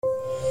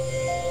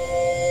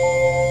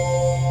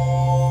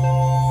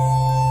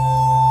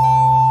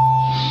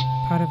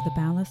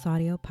Boundless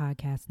Audio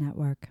Podcast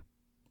Network.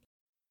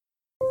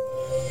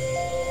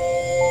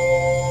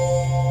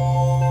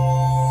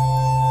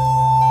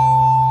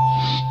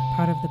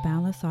 Part of the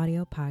Boundless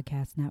Audio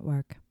Podcast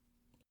Network.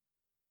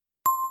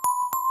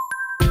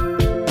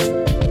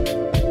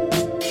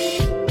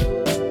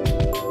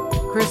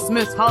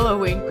 Christmas,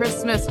 Halloween,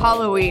 Christmas,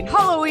 Halloween,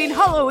 Halloween,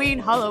 Halloween,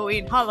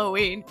 Halloween,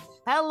 Halloween.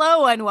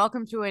 Hello, and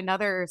welcome to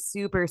another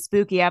super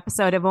spooky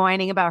episode of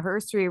Whining About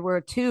Herstory.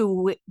 We're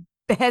two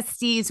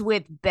besties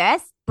with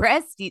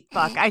breasties.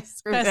 Fuck, I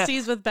screwed up.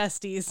 Besties with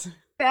besties.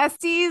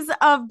 Besties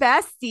of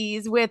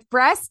besties with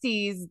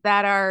breasties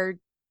that are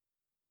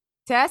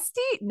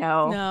testy?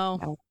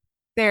 No.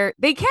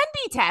 They can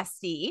be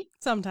testy.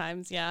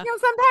 Sometimes, yeah. You know,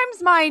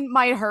 sometimes mine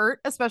might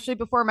hurt, especially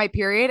before my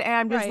period, and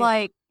I'm just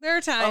like, there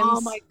are times.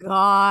 oh my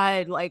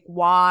God, like,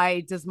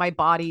 why does my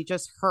body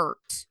just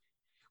hurt?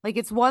 Like,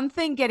 it's one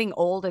thing getting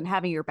old and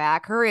having your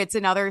back hurt. It's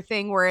another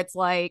thing where it's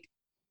like,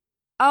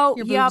 oh,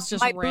 yeah,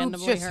 my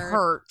boobs just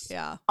hurt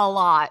a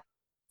lot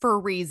for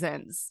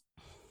reasons.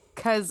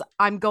 Because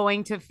I'm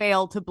going to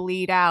fail to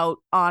bleed out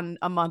on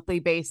a monthly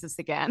basis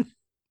again.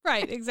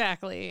 Right,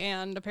 exactly.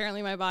 And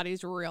apparently my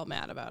body's real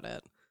mad about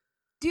it.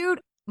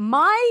 Dude,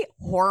 my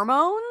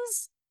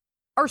hormones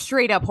are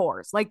straight up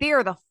whores. Like, they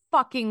are the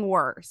fucking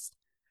worst.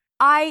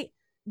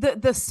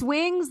 The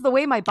swings, the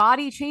way my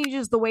body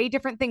changes, the way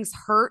different things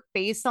hurt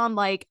based on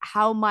like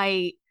how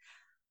I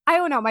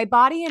don't know, my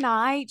body and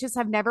I just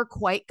have never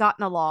quite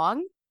gotten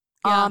along.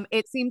 Yeah.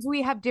 It seems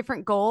we have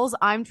different goals.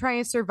 I'm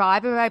trying to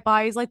survive and my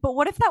body's like, but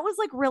what if that was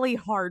like really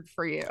hard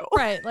for you?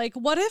 Right. Like,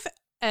 what if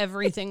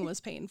everything was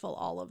painful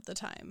all of the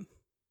time?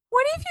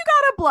 What if you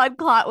got a blood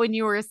clot when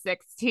you were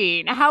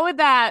 16? How would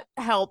that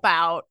help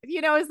out?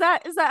 You know, is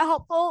that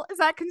helpful? Is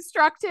that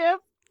constructive?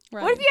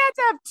 Right. What if you had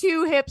to have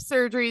 2 hip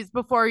surgeries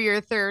before you're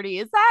 30?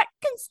 Is that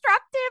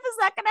constructive? Is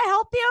that going to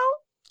help you?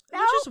 No?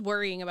 I'm just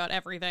worrying about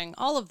everything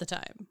all of the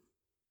time.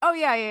 Oh,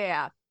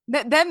 yeah.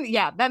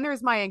 Then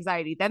there's my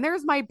anxiety. Then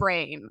there's my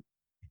brain.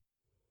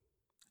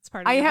 It's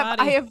part of your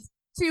body. I have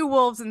 2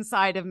 wolves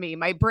inside of me,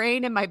 my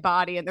brain and my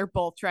body, and they're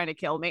both trying to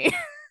kill me.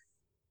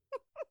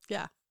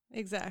 Yeah,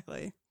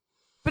 exactly.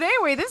 But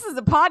anyway, this is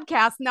a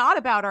podcast not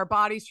about our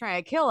bodies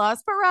trying to kill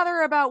us, but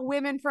rather about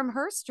women from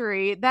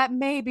herstory that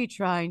may be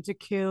trying to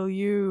kill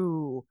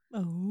you.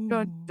 Oh.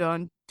 Dun,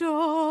 dun,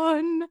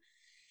 dun.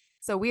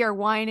 So we are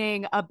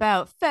whining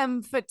about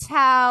femme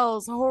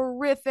fatales,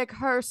 horrific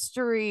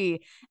herstory,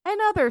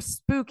 and other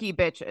spooky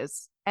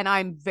bitches. And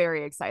I'm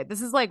very excited.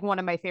 This is like one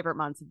of my favorite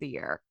months of the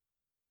year.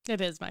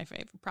 It is my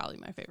favorite, probably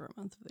my favorite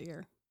month of the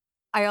year.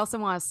 I also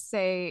want to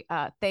say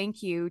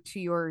thank you to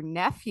your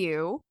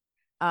nephew.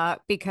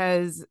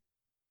 Because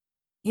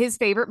his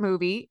favorite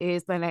movie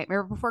is The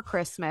Nightmare Before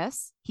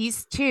Christmas.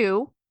 He's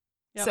 2,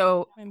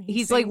 so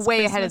he's like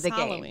way ahead of the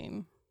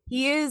game.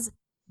 He is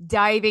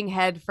diving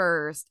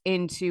headfirst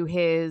into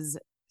his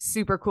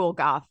super cool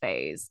goth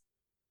phase.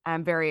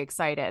 I'm very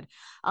excited.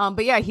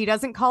 But yeah, he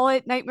doesn't call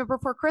it Nightmare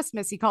Before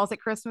Christmas. He calls it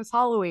Christmas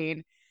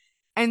Halloween.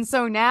 And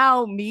so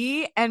now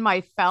me and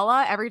my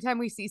fella, every time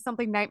we see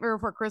something Nightmare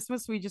Before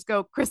Christmas, we just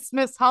go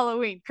Christmas,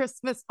 Halloween,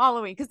 because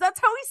that's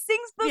how he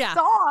sings the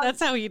song.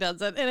 That's how he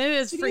does it. And it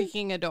is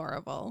freaking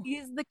adorable.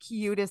 He's the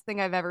cutest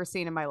thing I've ever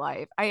seen in my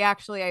life.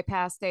 I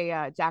passed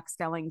a Jack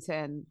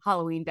Skellington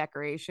Halloween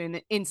decoration.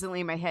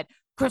 Instantly in my head,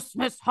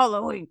 Christmas,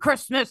 Halloween,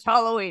 Christmas,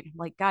 Halloween. I'm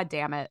like, God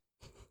damn it.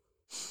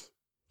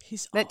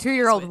 That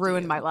 2-year-old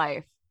ruined my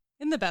life.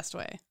 In the best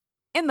way.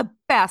 In the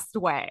best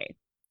way.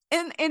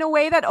 In a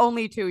way that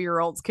only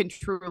 2-year-olds can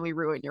truly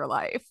ruin your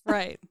life.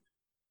 Right.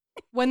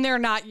 When they're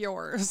not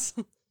yours.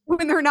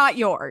 When they're not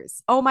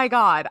yours. Oh my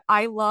God.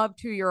 I love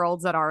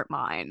 2-year-olds that aren't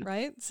mine.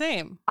 Right?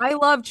 Same. I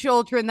love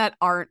children that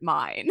aren't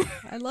mine.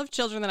 I love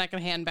children that I can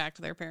hand back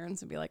to their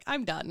parents and be like,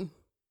 I'm done.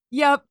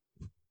 Yep.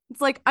 It's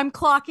like, I'm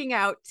clocking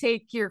out.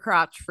 Take your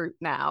crotch fruit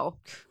now.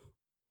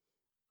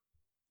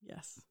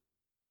 Yes.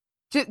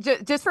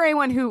 Just for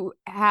anyone who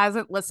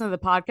hasn't listened to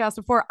the podcast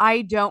before,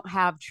 I don't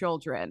have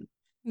children.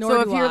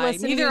 Nor do I.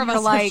 Neither of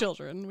us have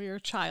children. We are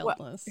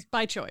childless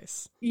by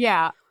choice.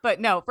 Yeah, but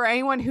no, for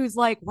anyone who's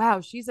like,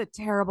 wow, she's a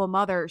terrible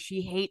mother.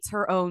 She hates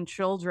her own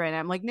children.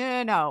 I'm like,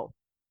 no.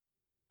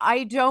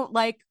 I don't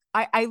like,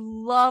 I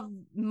love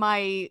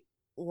my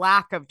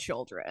lack of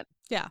children.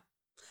 Yeah.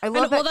 I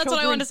love that. Well, that's what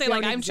I want to say.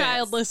 Like, I'm exist.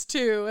 childless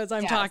too, as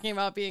I'm talking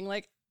about being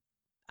like,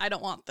 I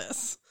don't want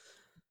this.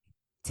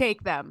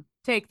 Take them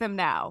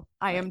now.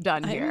 I am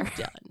done here.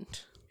 I'm done.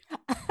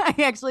 I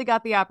actually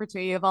got the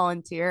opportunity to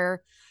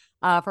volunteer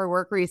for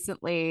work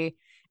recently,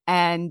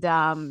 and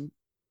there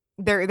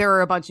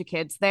were a bunch of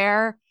kids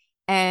there,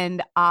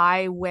 and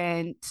I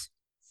went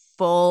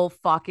full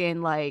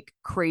fucking like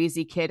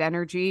crazy kid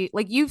energy.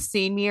 Like, you've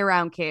seen me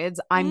around kids.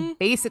 I'm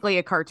basically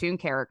a cartoon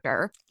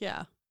character.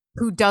 Yeah.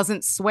 Who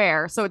doesn't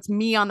swear. So it's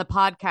me on the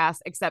podcast,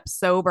 except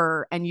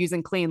sober and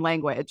using clean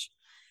language.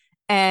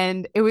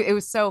 And it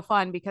was so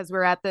fun because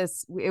we're at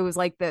this, it was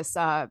like this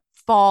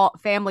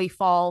family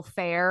fall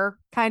fair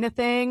kind of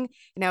thing.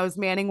 And I was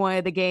manning one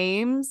of the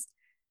games.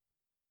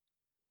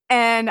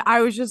 And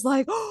I was just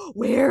like, oh,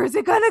 where is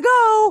it going to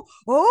go?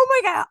 Oh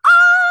my God.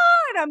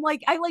 and I'm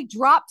like, I like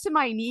drop to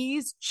my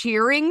knees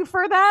cheering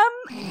for them.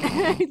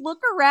 I look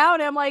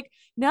around and I'm like,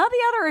 none of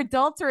the other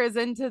adults are as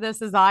into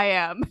this as I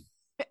am.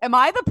 Am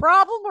I the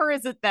problem or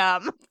is it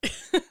them?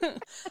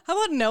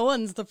 How about no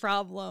one's the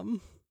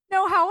problem?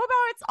 No, how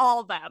about it's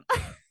all them?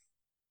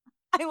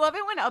 I love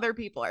it when other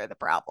people are the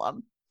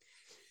problem.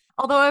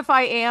 Although if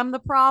I am the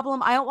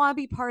problem, I don't want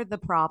to be part of the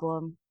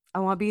problem. I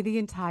want to be the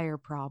entire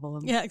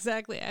problem. Yeah,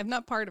 exactly. I'm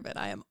not part of it.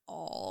 I am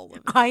all of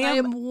it. I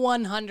am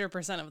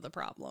 100% of the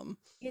problem.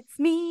 It's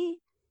me.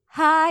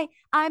 Hi,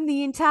 I'm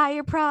the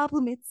entire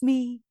problem. It's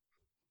me.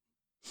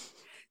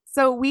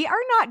 So we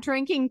are not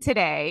drinking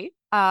today.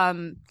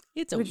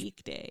 It's a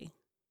weekday.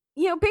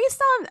 You know,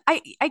 based on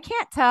I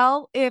can't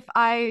tell if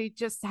I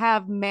just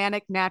have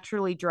manic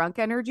naturally drunk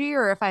energy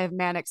or if I have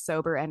manic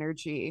sober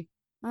energy.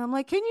 I'm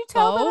like, can you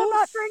tell that I'm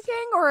not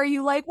drinking? Or are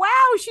you like,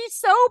 wow, she's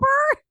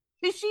sober?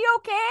 Is she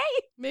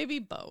okay? Maybe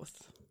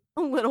both.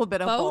 A little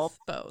bit of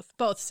both.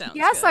 Both sounds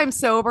yes, good. I'm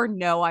sober.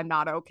 No, I'm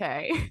not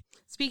okay.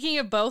 Speaking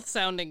of both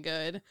sounding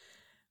good,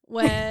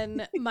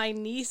 when my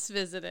niece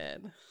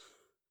visited,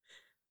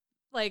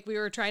 like we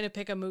were trying to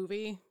pick a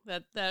movie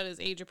that is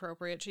age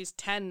appropriate. She's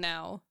 10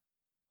 now.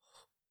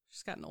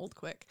 She's gotten old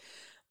quick.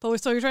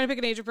 But so we were trying to pick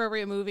an age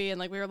appropriate movie, and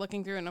like we were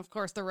looking through, and of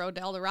course The Road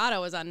to El Dorado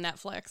was on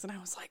Netflix, and I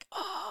was like,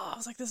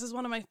 this is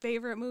one of my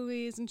favorite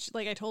movies, and she,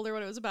 like I told her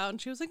what it was about,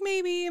 and she was like,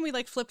 maybe, and we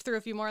like flipped through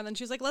a few more, and then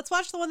she was like, let's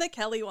watch the one that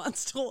Kelly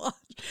wants to watch.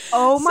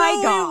 Oh my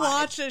God. We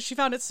watched it. She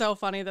found it so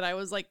funny that I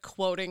was like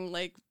quoting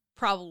like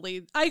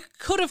probably I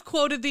could have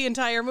quoted the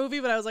entire movie,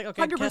 but I was like,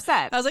 okay,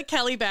 100%. I was like,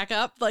 Kelly, back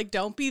up, like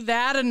don't be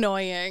that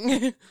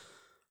annoying.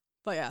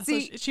 But yeah, so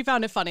she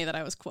found it funny that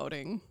I was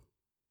quoting.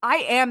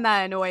 I am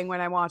that annoying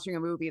when I'm watching a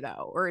movie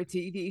though, or a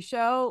TV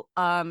show.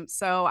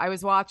 So I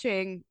was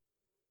watching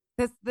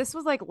this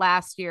was like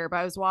last year, but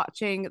I was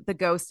watching The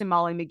Ghost and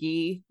Molly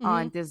McGee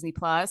on Disney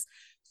Plus.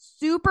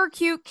 Super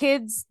cute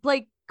kids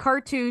like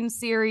cartoon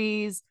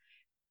series.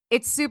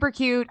 It's super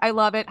cute. I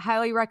love it.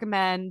 Highly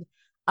recommend.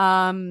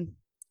 And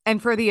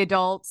for the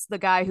adults, the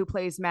guy who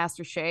plays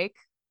Master Shake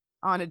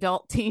on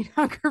Adult Teen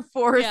Hunger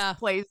Force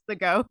plays the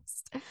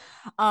ghost.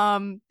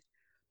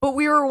 But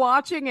we were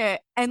watching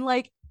it and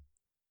like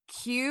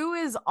Q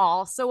is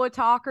also a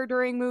talker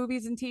during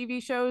movies and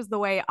TV shows the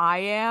way I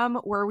am,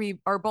 where we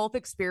are both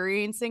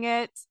experiencing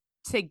it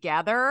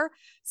together.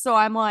 So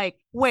I'm like,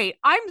 wait,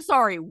 I'm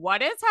sorry,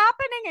 what is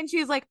happening? And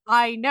she's like,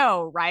 I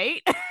know,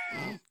 right?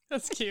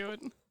 That's cute.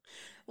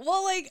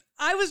 Well, like,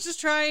 I was just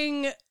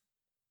trying.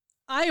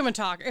 I am a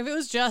talker. If it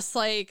was just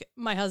like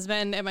my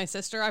husband and my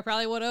sister, I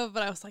probably would have.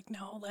 But I was like,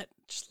 no,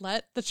 just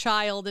let the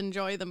child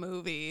enjoy the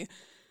movie.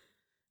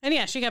 And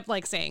yeah, she kept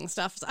like saying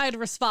stuff. So I'd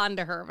respond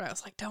to her, but I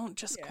was like, don't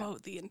just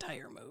quote the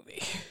entire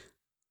movie.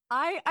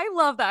 I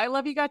love that. I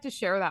love you got to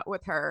share that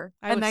with her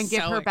and then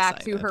give her back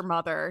to her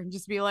mother and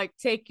just be like,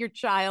 take your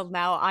child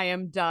now. I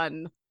am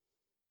done.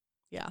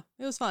 Yeah,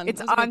 it was fun.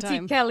 It's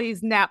Auntie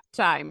Kelly's nap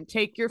time.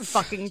 Take your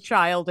fucking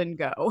child and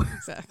go.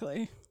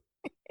 Exactly.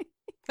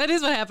 That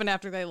is what happened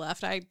after they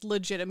left. I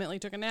legitimately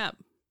took a nap.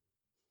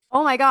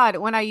 Oh my God.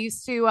 When I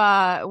used to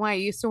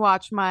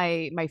watch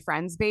my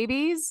friends'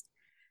 babies,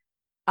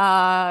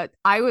 I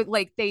would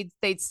like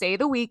they'd stay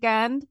the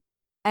weekend,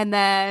 and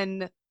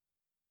then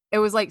it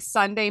was like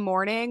Sunday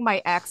morning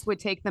my ex would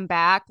take them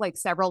back like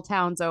several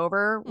towns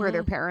over where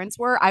their parents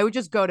were. I would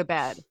just go to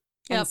bed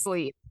and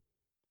sleep.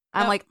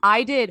 I'm like,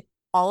 I did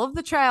all of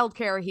the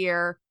childcare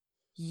here,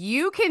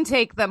 you can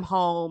take them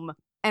home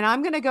and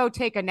I'm gonna go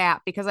take a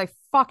nap because I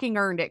fucking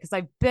earned it, because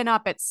I've been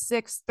up at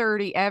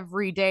 6:30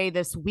 every day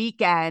this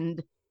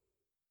weekend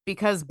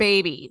because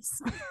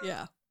babies.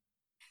 Yeah.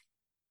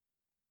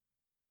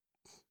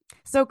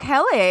 So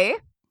Kelly.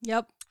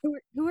 Yep.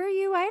 Who are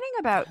you whining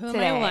about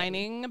today? Am I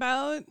whining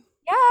about?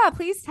 Yeah,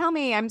 please tell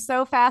me. I'm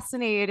so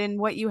fascinated in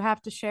what you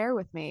have to share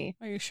with me.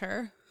 Are you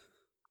sure?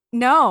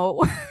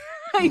 No,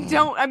 I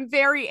don't. I'm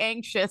very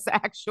anxious,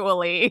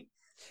 actually.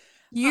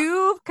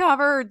 You've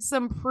covered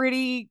some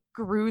pretty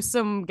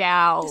gruesome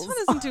gals. This one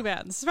isn't too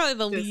bad. This is probably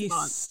the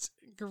least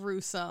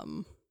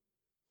gruesome.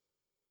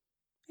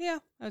 Yeah,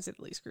 I would say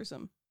the least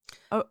gruesome.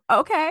 Oh,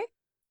 okay.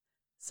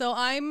 So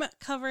I'm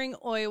covering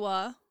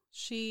Oiwa.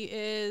 She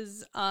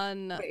is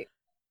on... Wait.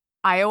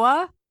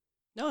 Iowa?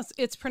 No,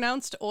 it's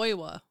pronounced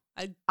Oiwa.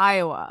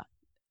 Iowa.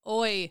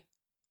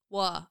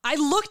 Oiwa. I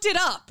looked it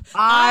up.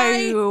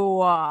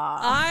 Iowa.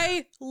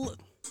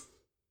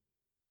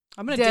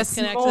 I'm going to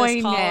disconnect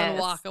this call and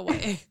walk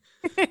away.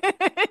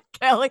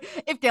 Kelly,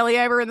 if Kelly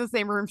and I were in the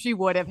same room, she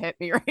would have hit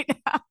me right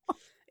now.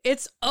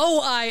 It's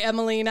O-I,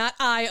 Emily, not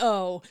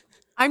I-O.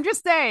 I'm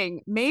just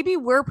saying, maybe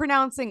we're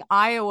pronouncing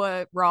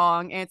Iowa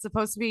wrong, and it's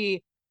supposed to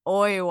be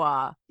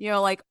Oiwa. You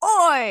know, like,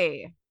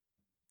 oi!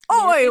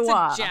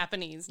 Oiwa! It's a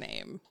Japanese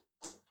name.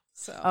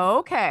 So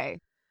okay.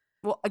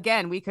 Well,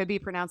 again, we could be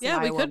pronouncing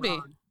Iowa we could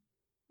wrong.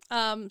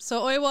 be.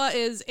 So Oiwa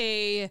is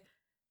a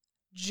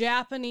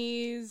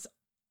Japanese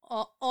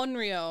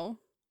onryo,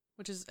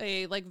 which is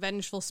a like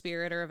vengeful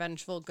spirit or a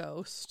vengeful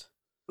ghost.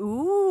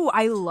 Ooh,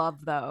 I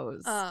love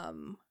those.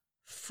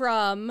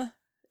 From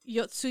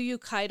Yotsuyu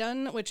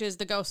Kaidan, which is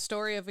the ghost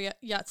story of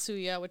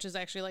Yatsuya, which is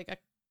actually like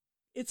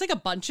it's like a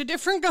bunch of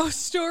different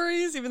ghost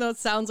stories, even though it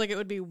sounds like it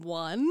would be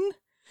one.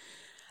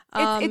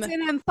 It's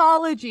an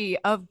anthology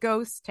of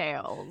ghost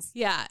tales.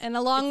 Yeah, and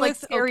along it's with like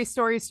scary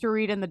stories to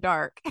read in the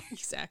dark.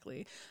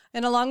 Exactly.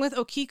 And along with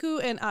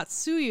Okiku and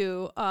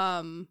Atsuyu,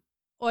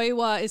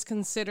 Oiwa is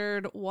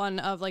considered one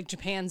of like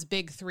Japan's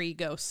big 3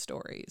 ghost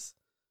stories.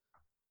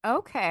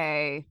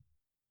 Okay.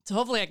 So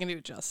hopefully I can do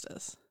it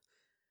justice.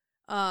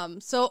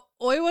 So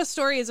Oiwa's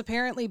story is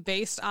apparently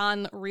based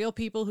on real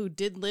people who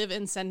did live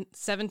in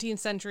 17th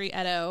century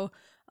Edo.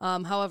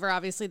 However,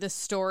 obviously this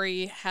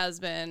story has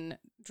been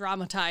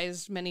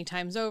dramatized many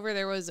times over.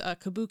 There was a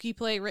kabuki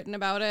play written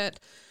about it,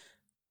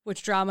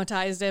 which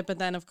dramatized it. But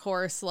then, of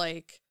course,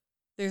 like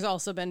there's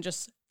also been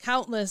just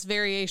countless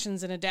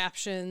variations and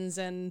adaptions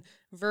and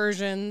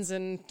versions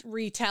and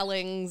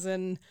retellings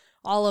and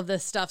all of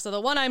this stuff. So the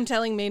one I'm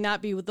telling may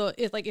not be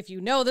if you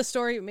know the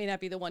story, it may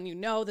not be the one you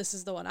know. This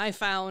is the one I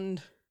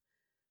found.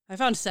 I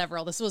found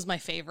several. This was my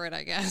favorite,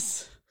 I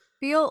guess.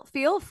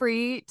 Feel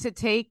free to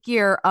take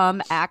your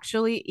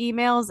actually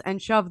emails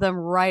and shove them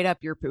right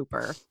up your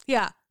pooper.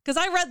 Yeah, because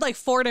I read like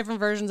 4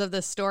 different versions of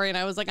this story, and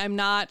I was like, I'm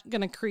not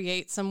gonna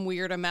create some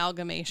weird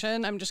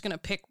amalgamation. I'm just gonna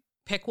pick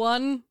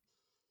one.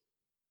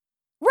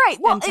 Right.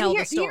 Well, and tell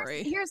the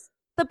story. Here's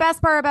the best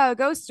part about a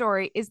ghost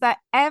story is that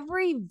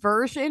every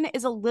version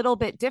is a little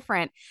bit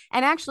different.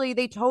 And actually,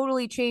 they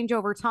totally change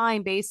over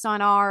time based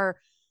on our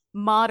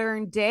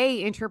modern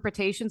day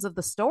interpretations of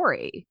the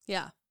story.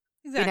 Yeah,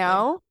 exactly. You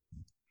know?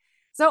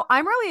 So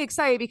I'm really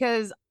excited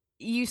because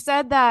you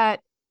said that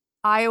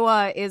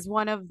Iowa is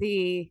one of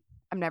the,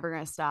 I'm never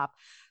going to stop,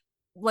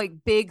 like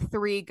big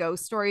 3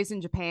 ghost stories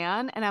in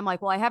Japan. And I'm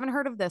like, well, I haven't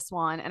heard of this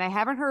one. And I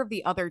haven't heard of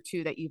the other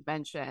 2 that you've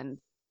mentioned.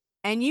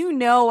 And you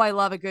know I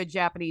love a good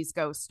Japanese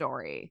ghost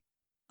story.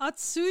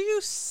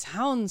 Atsuyu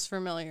sounds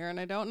familiar, and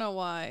I don't know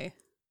why.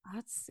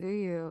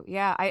 Atsuyu.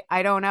 Yeah,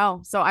 I don't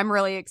know. So I'm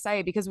really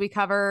excited because we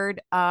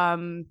covered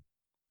the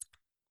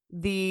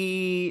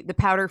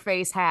powder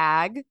face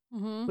hag.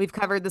 Mm-hmm. We've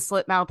covered the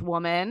slit mouth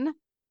woman.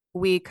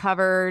 We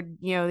covered,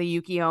 the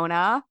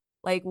Yuki-onna.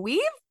 Like we've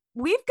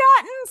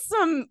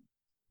gotten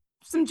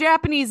some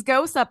Japanese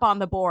ghosts up on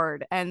the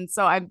board. And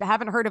so I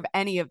haven't heard of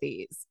any of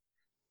these.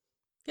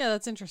 Yeah,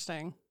 that's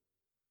interesting.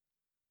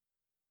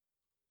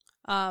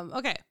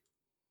 Okay.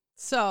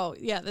 So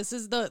yeah, this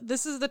is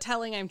the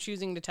telling I'm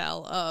choosing to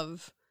tell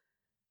of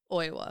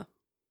Oiwa.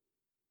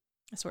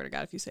 I swear to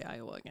God, if you say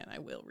Iowa again, I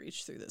will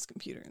reach through this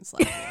computer and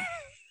slap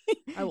you.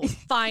 I will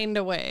find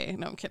a way.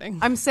 No, I'm kidding.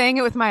 I'm saying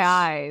it with my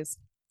eyes.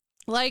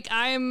 Like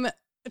I'm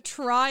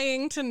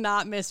trying to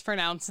not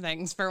mispronounce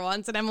things for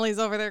once, and Emily's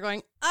over there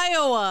going,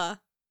 Iowa.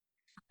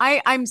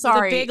 I'm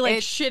sorry. With a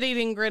big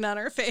shit-eating grin on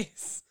her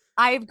face.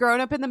 I've grown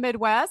up in the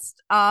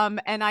Midwest,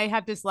 and I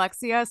have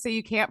dyslexia, so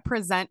you can't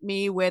present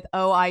me with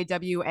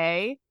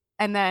OIWA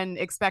and then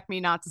expect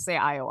me not to say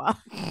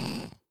Iowa.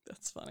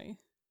 That's funny.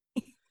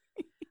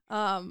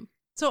 So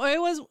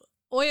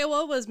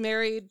Oiwa was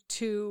married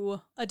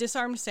to a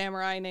disarmed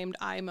samurai named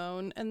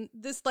Aimon, and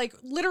this, like,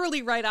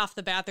 literally right off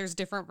the bat, there's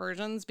different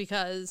versions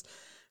because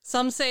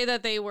some say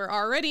that they were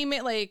already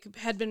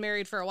had been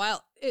married for a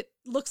while. It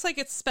looks like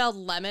it's spelled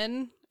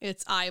lemon.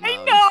 It's Aimon.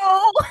 I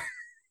know.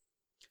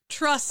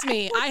 Trust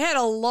me, I had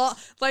a lot.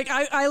 Like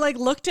I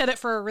looked at it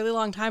for a really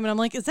long time, and I'm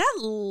like, is that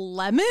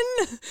lemon?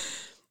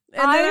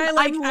 And then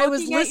I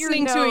was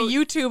listening to a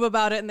YouTube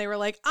about it, and they were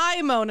like,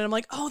 Aimon, and I'm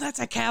like, oh,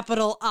 that's a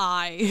capital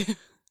I.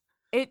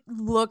 It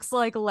looks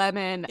like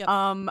lemon.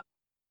 Yep.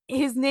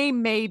 His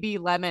name may be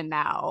Lemon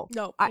now.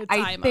 No, it's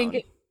I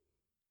think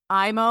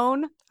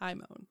Aimon.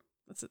 Aimon.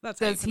 That's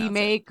does he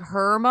make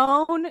her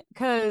moan?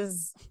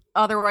 Because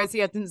otherwise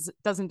he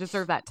doesn't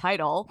deserve that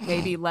title.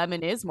 Maybe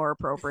Lemon is more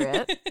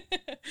appropriate.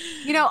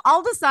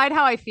 I'll decide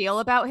how I feel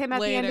about him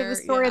at the end of the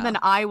story, and then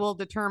I will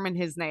determine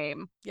his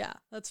name. Yeah,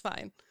 that's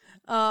fine.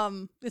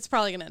 It's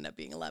probably gonna end up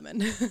being a Lemon.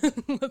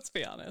 Let's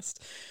be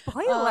honest.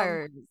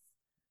 Spoilers.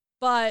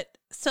 But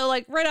so,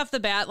 like, right off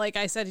the bat, like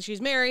I said,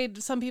 she's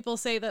married. Some people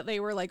say that they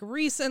were like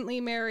recently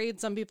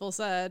married. Some people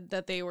said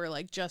that they were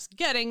like just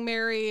getting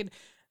married.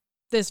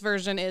 This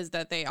version is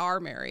that they are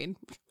married.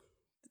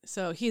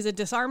 So he's a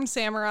disarmed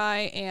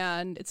samurai,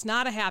 and it's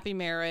not a happy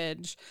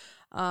marriage.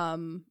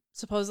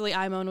 Supposedly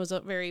Aimon was a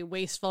very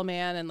wasteful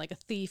man and like a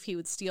thief. He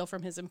would steal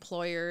from his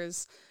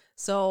employers.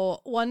 So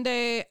one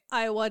day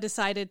Iowa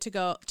decided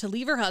to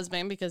leave her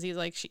husband because he's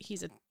a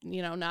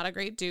not a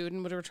great dude,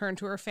 and would return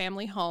to her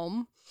family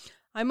home.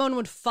 Aimon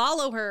would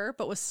follow her,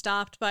 but was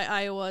stopped by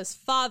Iowa's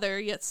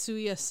father,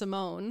 Yatsuya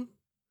Simone.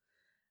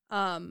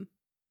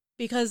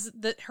 Because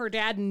her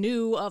dad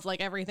knew of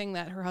like everything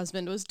that her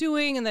husband was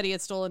doing and that he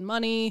had stolen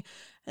money.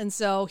 And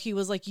so he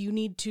was like, you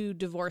need to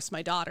divorce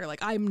my daughter.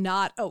 Like, I'm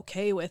not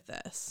okay with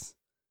this.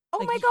 Oh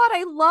like, my God,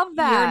 I love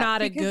that. You're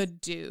not a good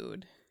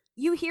dude.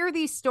 You hear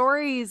these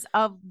stories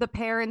of the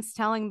parents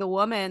telling the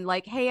woman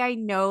like, hey, I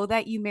know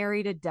that you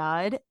married a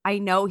dud. I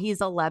know he's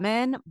a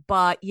lemon,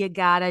 but you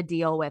gotta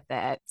deal with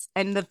it.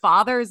 And the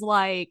father's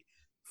like,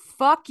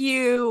 fuck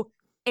you.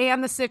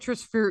 and the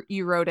citrus fruit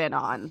you wrote in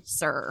on,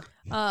 sir.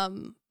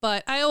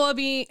 But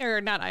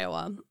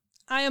Iamon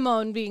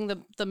being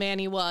the man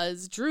he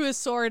was, drew his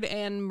sword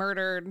and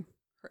murdered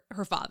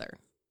her father.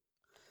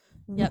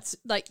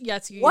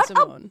 Yatsuki What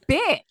Simone. a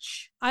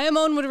bitch.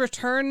 Iamon would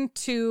return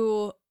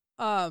to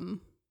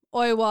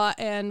Oiwa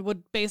and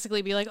would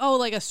basically be like, oh,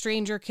 like, a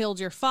stranger killed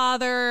your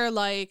father.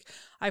 Like,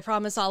 I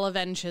promise I'll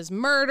avenge his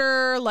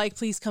murder. Like,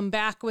 please come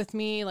back with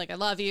me. Like, I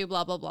love you,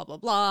 blah, blah, blah, blah,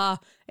 blah.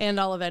 And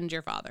I'll avenge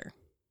your father.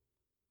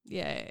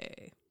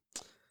 Yay.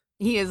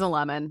 He is a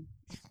lemon.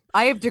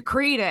 I have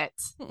decreed it.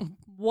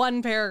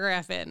 One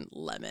paragraph in,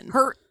 lemon.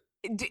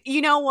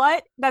 You know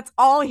what? That's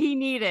all he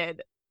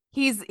needed.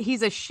 He's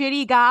a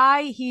shitty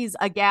guy. He's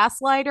a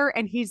gaslighter,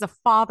 and he's a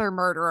father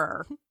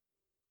murderer.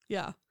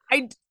 Yeah.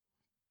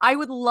 I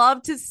would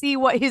love to see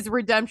what his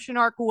redemption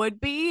arc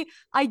would be.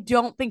 I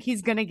don't think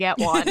he's going to get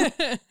one.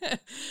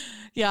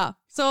 Yeah.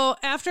 So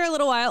after a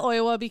little while,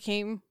 Oiwa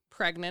became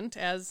pregnant,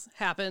 as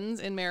happens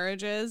in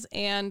marriages,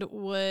 and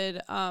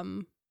would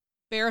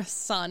bear a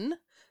son.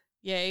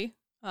 Yay.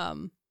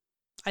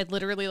 I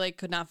literally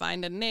could not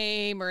find a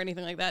name or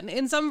anything like that. And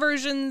in some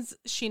versions,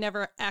 she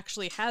never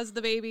actually has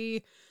the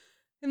baby.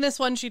 In this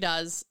one, she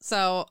does.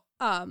 So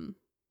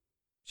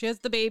she has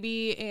the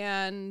baby,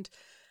 and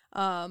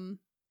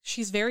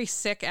she's very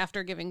sick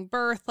after giving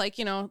birth.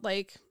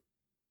 Healthcare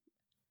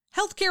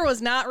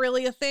was not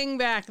really a thing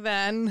back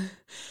then.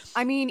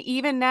 I mean,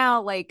 even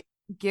now,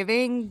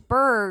 giving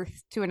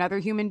birth to another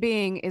human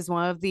being is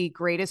one of the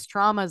greatest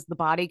traumas the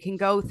body can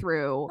go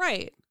through.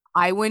 Right.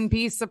 I wouldn't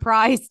be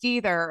surprised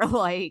either,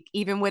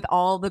 even with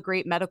all the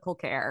great medical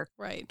care.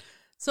 Right.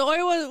 So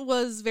Oiwa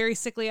was very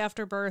sickly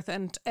after birth,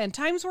 and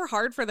times were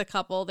hard for the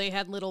couple. They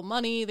had little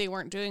money. They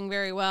weren't doing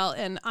very well.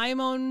 And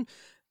Aimon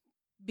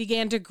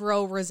began to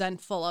grow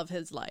resentful of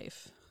his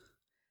life.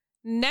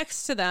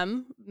 Next to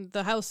them,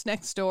 the house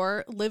next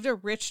door, lived a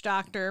rich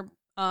doctor,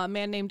 a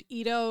man named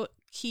Ito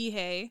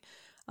Kihei.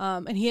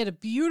 And he had a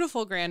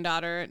beautiful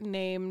granddaughter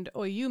named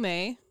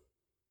Oyume.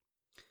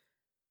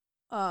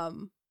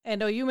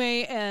 And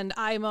Oyume and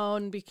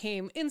Aimon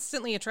became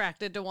instantly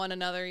attracted to one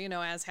another,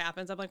 as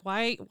happens. I'm like,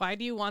 why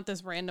do you want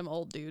this random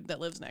old dude that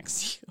lives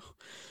next to you?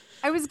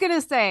 I was going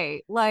to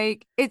say,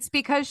 it's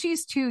because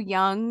she's too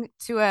young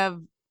to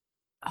have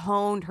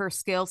honed her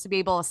skills to be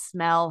able to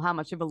smell how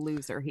much of a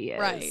loser he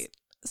is. Right.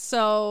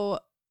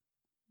 So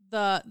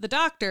the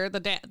doctor,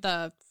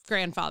 the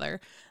grandfather,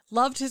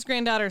 loved his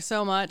granddaughter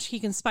so much, he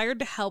conspired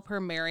to help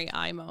her marry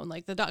Aimon.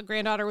 The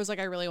granddaughter was like,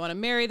 I really want to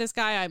marry this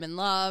guy. I'm in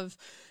love.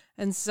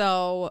 And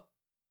so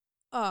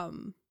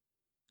the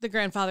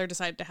grandfather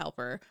decided to help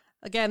her.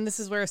 Again, this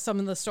is where some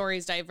of the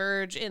stories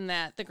diverge, in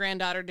that the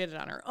granddaughter did it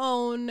on her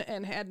own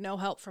and had no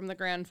help from the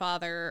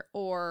grandfather,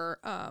 or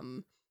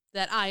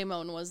that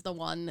Aimon was the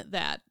one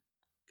that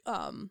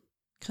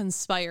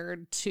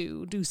conspired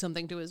to do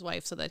something to his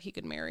wife so that he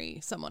could marry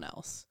someone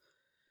else.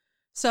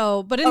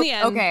 So, but in the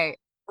end... Okay,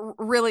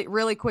 really,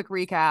 really quick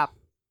recap.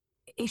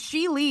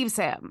 She leaves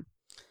him.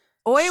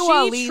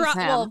 Oiwa leaves him.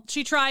 Well,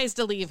 she tries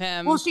to leave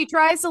him. Well, she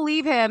tries to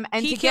leave him,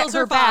 and he to kills get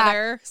her her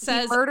father. back,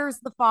 Says, he murders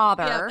the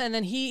father. Yep, and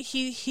then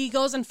he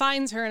goes and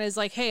finds her and is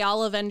like, "Hey,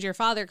 I'll avenge your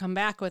father. Come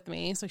back with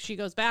me." So she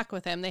goes back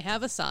with him. They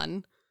have a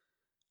son,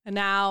 and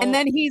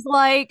then he's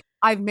like,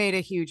 "I've made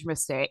a huge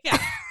mistake." Yeah,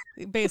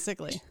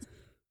 basically.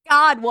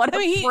 God, what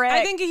a prick.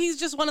 I think he's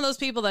just one of those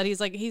people that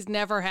he's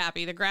never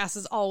happy. The grass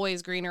is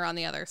always greener on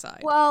the other side.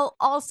 Well,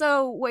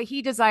 also, what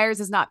he desires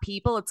is not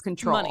people; it's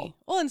control. Money.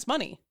 Well, it's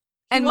money.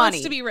 He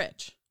wants to be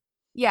rich.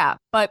 Yeah,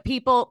 but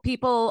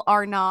people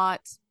are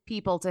not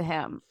people to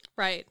him.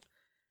 Right.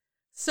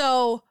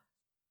 So,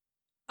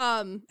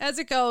 as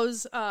it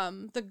goes,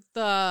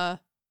 the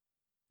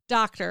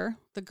doctor,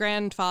 the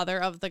grandfather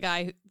of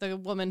the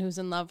woman who's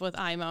in love with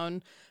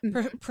Aimon,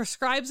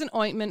 prescribes an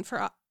ointment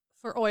for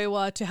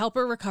Oiwa to help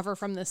her recover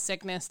from this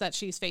sickness that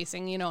she's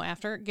facing,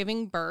 after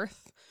giving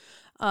birth.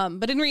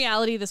 But in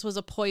reality, this was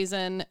a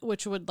poison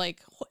which would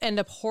end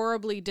up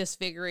horribly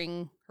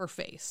disfiguring her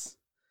face.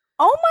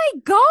 Oh my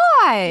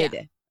God.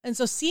 Yeah. And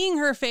so seeing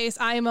her face,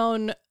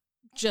 Aimon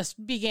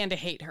just began to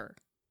hate her.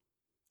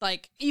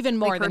 Even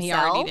more than he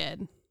already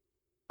did.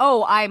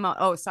 Oh,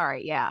 oh,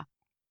 sorry. Yeah.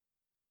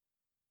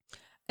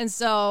 And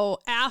so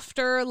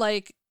after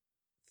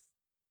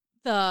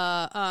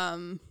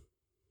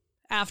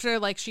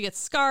she gets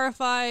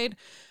scarified,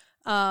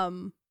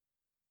 the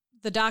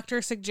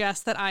doctor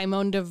suggests that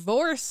Aimon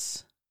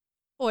divorce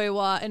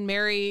Oiwa and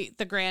marry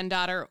the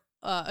granddaughter,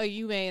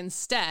 Ayume,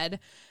 instead.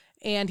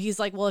 And he's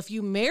like, well, if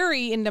you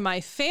marry into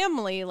my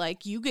family,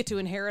 you get to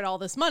inherit all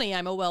this money.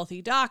 I'm a wealthy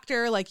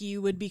doctor.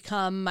 You would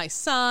become my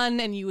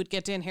son and you would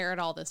get to inherit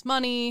all this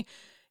money,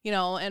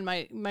 and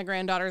my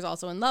granddaughter's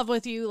also in love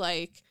with you.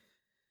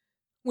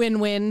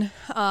 win-win.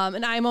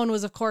 And Aimon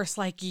was, of course,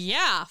 like,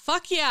 yeah,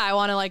 fuck yeah, I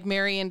want to like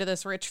marry into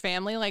this rich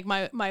family. Like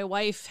my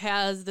wife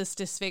has this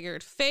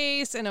disfigured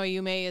face, and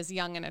Oyume is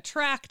young and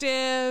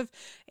attractive,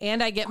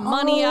 and I get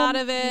money out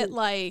of it.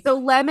 Like, so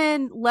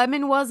Lemon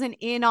wasn't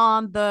in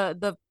on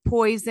the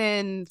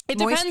poison. It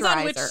depends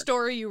on which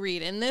story you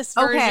read. In this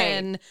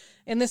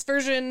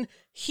version,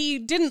 he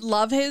didn't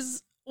love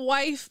his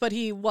wife, but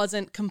he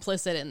wasn't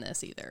complicit in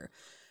this either.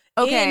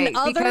 Okay,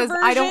 because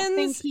I don't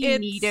think he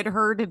needed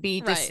her to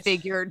be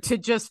disfigured to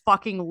just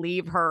fucking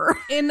leave her.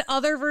 In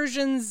other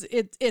versions,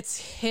 it's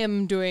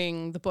him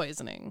doing the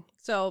poisoning.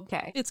 So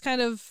it's kind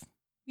of,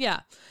 yeah.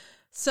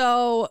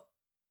 So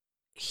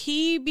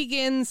he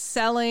begins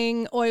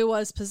selling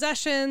Oiwa's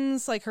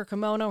possessions, like her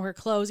kimono, her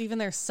clothes, even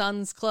their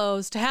son's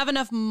clothes, to have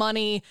enough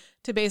money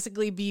to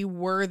basically be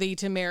worthy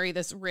to marry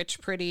this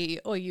rich, pretty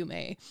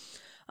Oyume.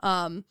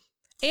 And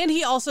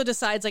he also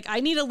decides, like, I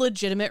need a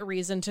legitimate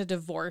reason to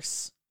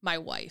divorce my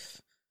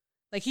wife.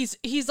 Like,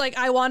 he's like,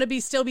 I want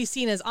to still be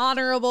seen as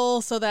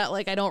honorable so that,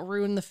 like, I don't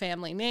ruin the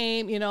family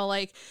name, you know,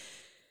 like,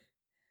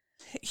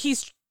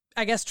 he's,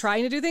 I guess,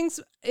 trying to do things,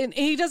 and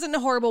he does it in a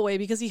horrible way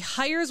because he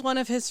hires one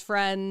of his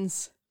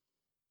friends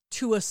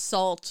to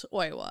assault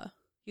Oiwa.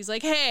 He's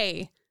like,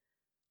 hey,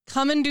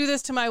 come and do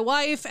this to my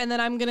wife, and then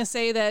I'm going to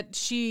say that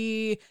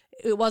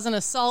it wasn't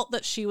assault,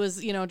 that she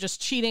was, you know, just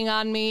cheating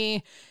on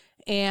me,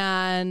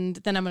 and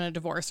then I'm going to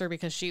divorce her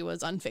because she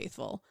was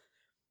unfaithful.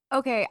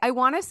 Okay, I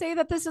want to say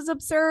that this is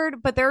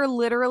absurd, but there are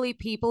literally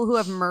people who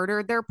have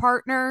murdered their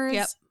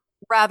partners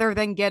rather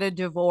than get a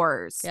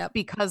divorce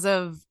because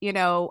of, you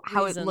know,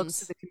 how it looks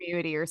to the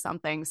community or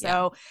something.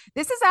 So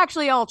this is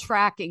actually all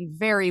tracking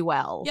very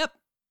well. Yep.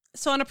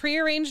 So on a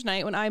prearranged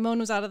night when Aimon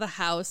was out of the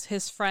house,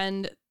 his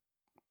friend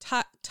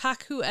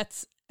Taku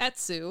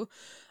Etsu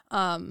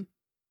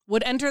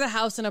would enter the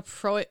house and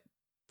approach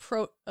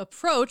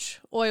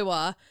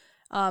Oiwa.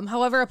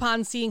 However,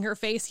 upon seeing her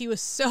face, he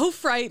was so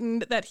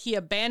frightened that he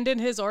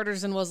abandoned his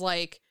orders and was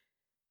like,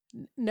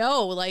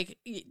 no.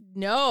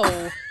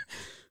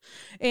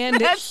 And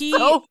That's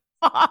so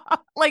fun.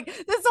 Like,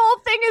 this whole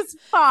thing is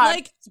fun.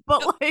 Like,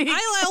 but like,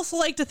 I also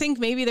like to think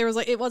maybe there was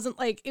like, it wasn't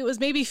like, it was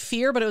maybe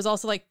fear, but it was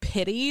also like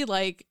pity.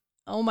 Like,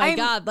 oh my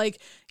God,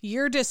 like,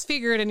 you're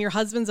disfigured and your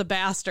husband's a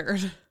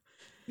bastard.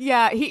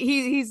 Yeah,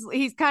 he's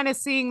kind of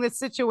seeing the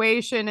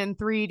situation in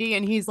 3D,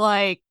 and he's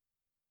like,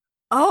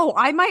 oh,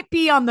 I might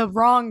be on the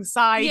wrong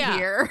side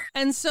here.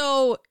 And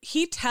so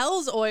he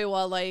tells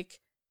Oiwa, like,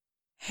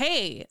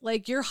 hey,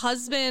 like, your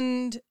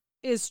husband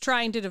is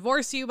trying to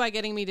divorce you by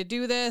getting me to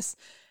do this.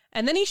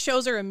 And then he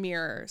shows her a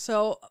mirror.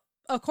 So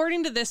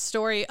according to this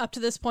story, up to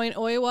this point,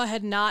 Oiwa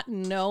had not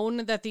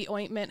known that the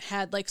ointment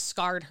had, like,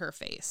 scarred her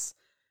face.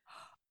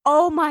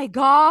 Oh my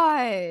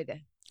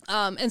God.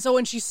 And so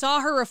when she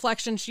saw her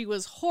reflection, she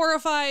was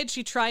horrified.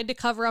 She tried to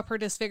cover up her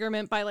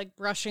disfigurement by, like,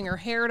 brushing her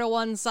hair to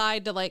one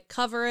side to, like,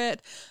 cover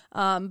it.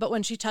 But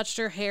when she touched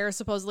her hair,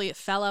 supposedly it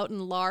fell out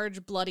in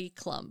large bloody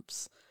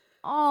clumps.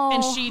 Oh,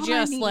 and she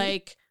just,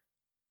 like,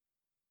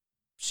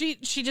 she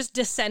just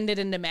descended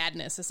into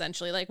madness,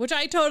 essentially, like, which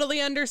I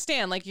totally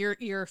understand. Like,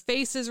 your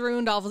face is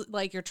ruined, all,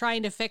 like, you're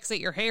trying to fix it,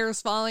 your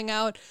hair's falling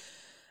out.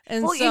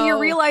 And and you're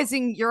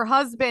realizing your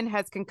husband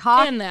has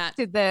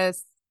concocted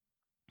this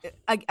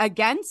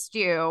against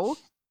you.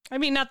 I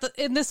mean,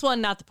 in this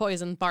one, not the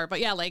poison part, but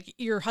yeah, like,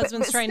 your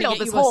husband's trying to get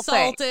you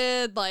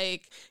assaulted.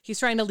 Like, he's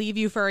trying to leave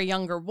you for a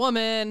younger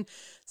woman.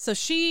 So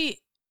she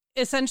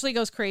essentially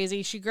goes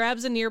crazy. She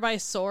grabs a nearby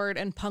sword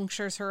and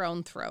punctures her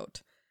own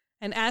throat.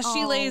 And as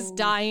she lays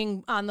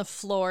dying on the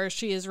floor,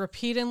 she is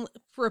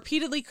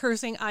repeatedly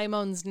cursing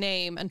Aimon's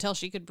name until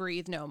she could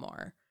breathe no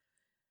more.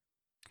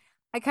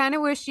 I kind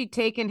of wish she'd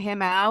taken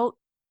him out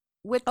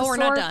with the sword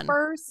not done.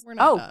 First. We're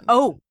not done.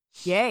 Oh,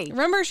 yay.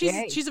 Remember,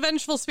 she's a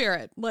vengeful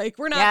spirit. Like,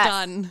 we're not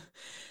done.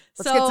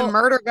 Let's get some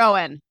murder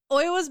going.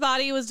 Oiwa's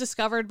body was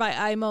discovered by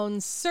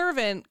Aimon's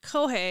servant,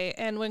 Kohei,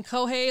 and when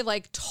Kohei,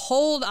 like,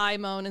 told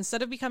Aimon,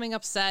 instead of becoming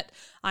upset,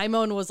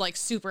 Aimon was, like,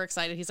 super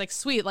excited. He's like,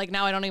 sweet, like,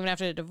 now I don't even have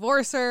to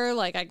divorce her,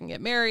 like, I can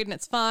get married and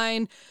it's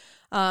fine.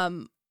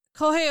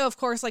 Kohei, of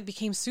course, like,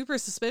 became super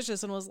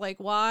suspicious and was like,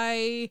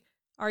 why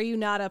are you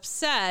not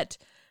upset?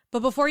 But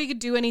before he could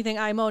do anything,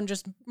 Aimon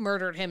just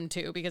murdered him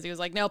too, because he was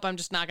like, nope, I'm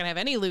just not going to have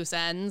any loose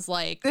ends.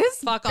 Like,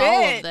 fuck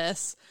all of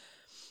this.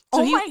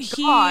 So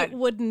he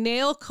would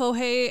nail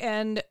Kohei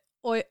and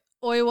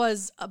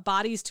Oiwa's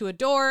bodies to a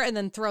door and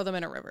then throw them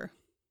in a river.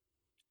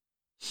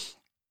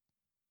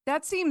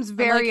 That seems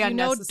very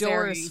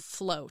unnecessary. Doors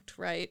float,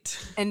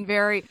 right? And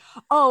very,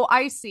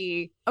 I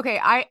see. Okay,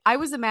 I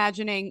was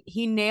imagining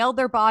he nailed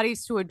their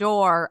bodies to a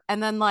door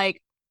and then,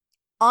 like,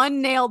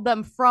 unnailed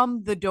them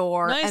from the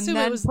door and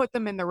then put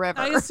them in the river.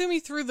 I assume he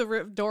threw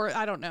the door.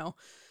 I don't know.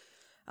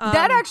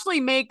 That actually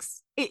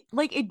makes it,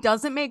 like, it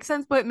doesn't make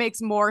sense, but it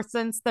makes more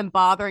sense than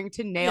bothering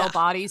to nail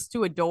bodies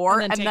to a door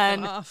and then take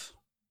them off.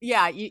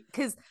 Yeah,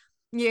 because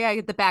you gotta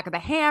get the back of the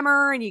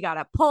hammer and you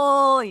gotta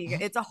pull.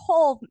 It's a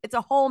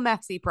whole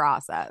messy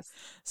process.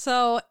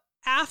 So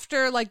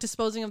after like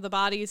disposing of the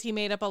bodies, he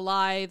made up a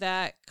lie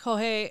that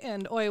Kohei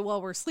and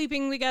Oiwa were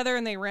sleeping together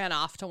and they ran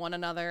off to one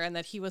another, and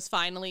that he was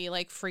finally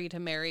like free to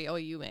marry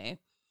Oyume.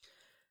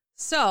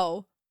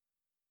 So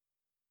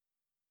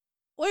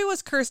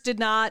Oiwa's curse did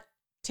not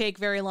take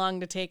very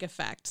long to take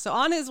effect. So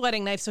on his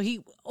wedding night,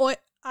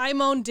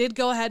 Aimon did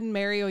go ahead and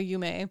marry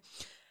Oyume,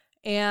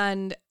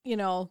 and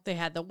they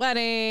had the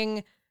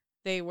wedding.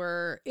 They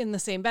were in the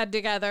same bed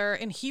together,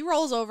 and he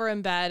rolls over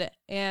in bed,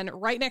 and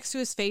right next to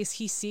his face,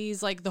 he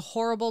sees like the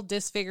horrible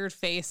disfigured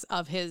face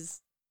of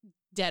his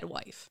dead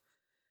wife.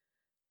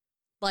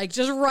 Like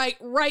just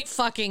right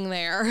fucking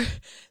there.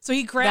 So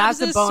he grabs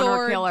his sword. That's a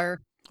boner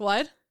killer.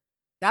 What?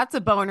 That's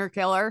a boner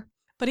killer.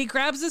 But he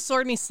grabs his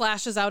sword and he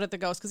slashes out at the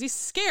ghost because he's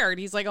scared.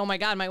 He's like, oh my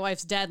God, my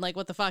wife's dead. Like,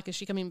 what the fuck? Is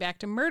she coming back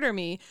to murder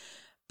me?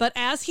 But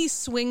as he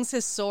swings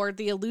his sword,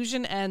 the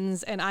illusion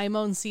ends, and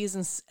Aimon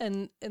sees,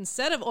 and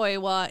instead of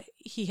Oiwa,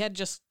 he had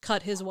just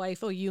cut his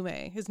wife,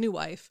 Oyume, his new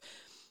wife.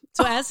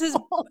 So as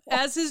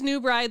his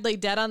new bride lay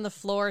dead on the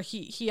floor,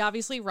 he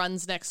obviously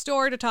runs next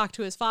door to talk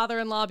to his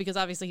father-in-law because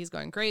obviously he's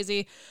going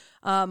crazy.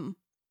 And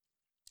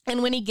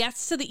when he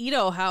gets to the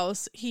Ito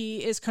house,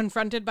 he is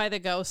confronted by the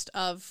ghost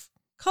of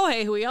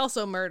Kohei, who he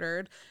also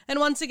murdered. And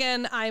once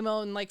again,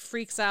 Aimon like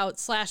freaks out,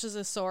 slashes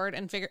his sword,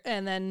 and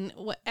then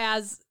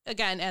as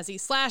he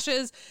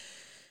slashes,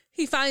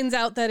 he finds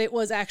out that it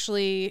was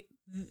actually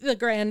the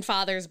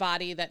grandfather's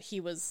body that he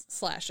was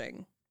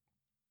slashing.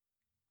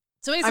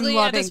 So basically,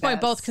 at this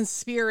point, both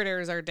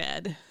conspirators are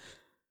dead.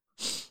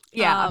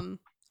 Yeah.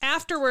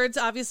 Afterwards,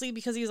 obviously,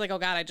 because he's like, oh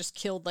God, I just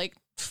killed like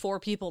 4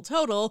 people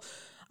total,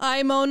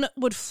 Aimon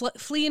would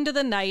flee into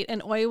the night,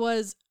 and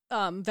Oiwa's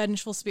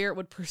vengeful spirit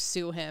would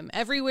pursue him.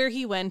 Everywhere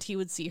he went, he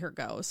would see her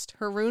ghost.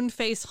 Her ruined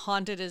face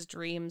haunted his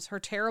dreams. Her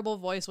terrible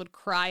voice would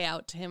cry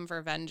out to him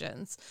for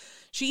vengeance.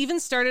 She even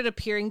started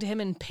appearing to him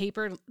in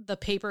the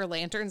paper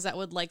lanterns that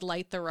would like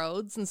light the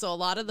roads. And so a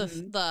lot of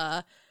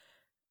the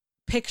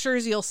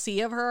pictures you'll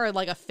see of her are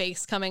like a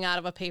face coming out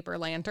of a paper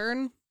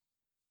lantern.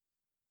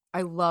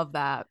 I love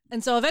that.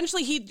 And so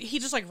eventually he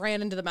just like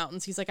ran into the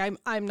mountains. He's like,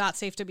 I'm not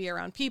safe to be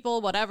around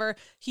people, whatever.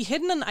 He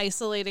hid in an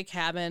isolated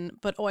cabin,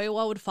 but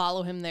Oiwa would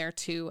follow him there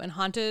too. And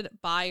haunted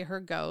by her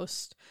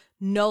ghost,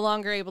 no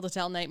longer able to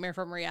tell nightmare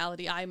from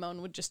reality,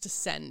 Aimon would just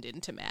descend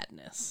into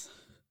madness.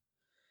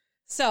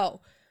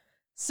 So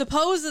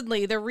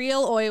supposedly the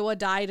real Oiwa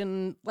died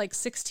in like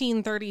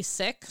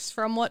 1636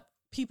 from what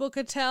people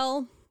could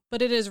tell.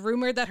 But it is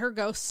rumored that her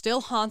ghost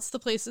still haunts the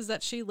places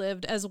that she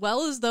lived, as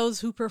well as those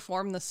who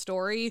perform the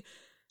story,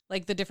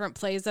 like the different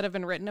plays that have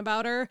been written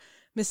about her.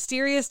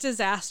 Mysterious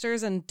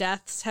disasters and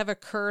deaths have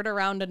occurred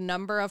around a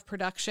number of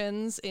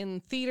productions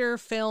in theater,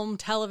 film,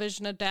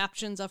 television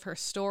adaptations of her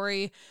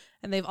story,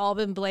 and they've all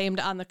been blamed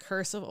on the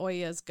curse of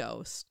Oya's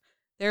ghost.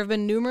 There have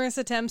been numerous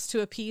attempts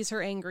to appease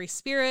her angry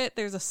spirit.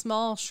 There's a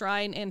small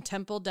shrine and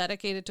temple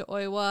dedicated to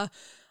Oiwa,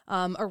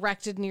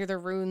 erected near the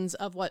ruins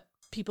of what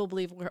people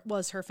believe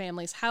was her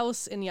family's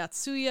house in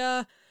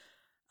Yatsuya.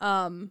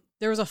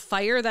 There was a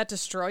fire that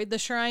destroyed the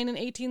shrine in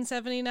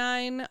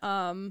 1879.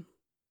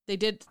 They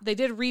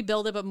did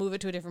rebuild it, but move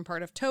it to a different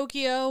part of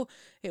Tokyo.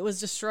 It was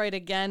destroyed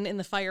again in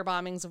the fire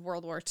bombings of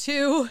World War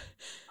II.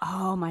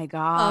 Oh my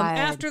God.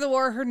 After the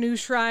war, her new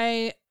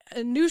shrine,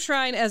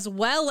 as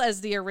well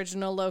as the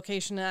original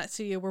location in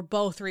Yatsuya, were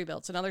both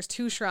rebuilt. So now there's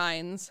 2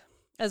 shrines,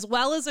 as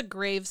well as a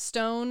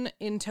gravestone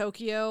in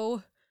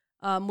Tokyo,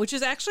 which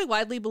is actually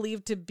widely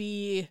believed to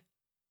be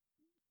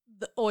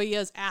the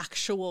Oya's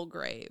actual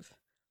grave.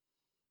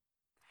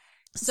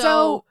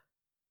 So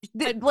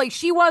like,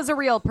 she was a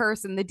real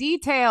person. The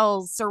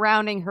details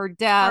surrounding her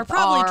death are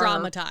probably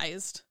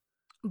dramatized,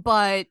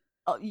 but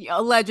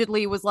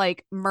allegedly was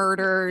like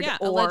murdered. Yeah,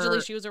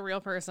 allegedly she was a real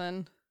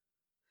person.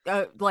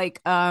 Hurt by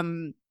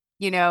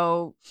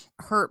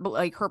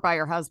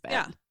her husband.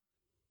 Yeah.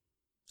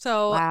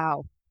 So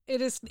wow.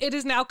 It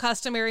is now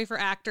customary for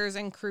actors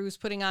and crews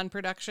putting on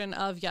production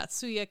of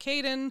Yatsuya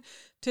Kaden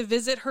to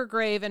visit her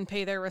grave and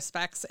pay their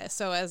respects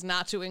so as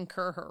not to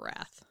incur her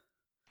wrath.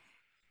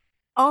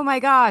 Oh my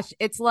gosh.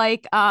 It's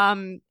like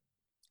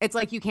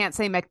you can't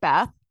say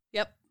Macbeth.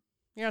 Yep.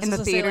 You're not in the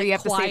theater, say, like, you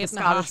have to say the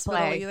Scottish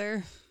play.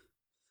 Either.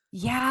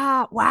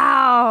 Yeah.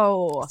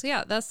 Wow. So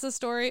yeah, that's the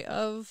story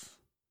of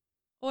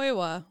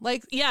Oiwa.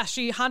 Like, yeah,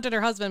 she haunted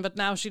her husband, but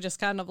now she just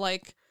kind of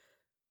like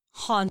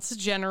haunts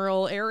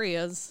general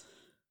areas.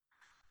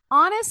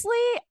 Honestly,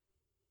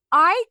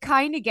 I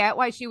kind of get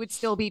why she would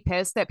still be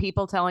pissed at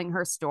people telling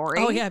her story.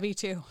 Oh, yeah, me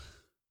too.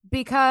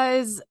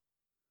 Because,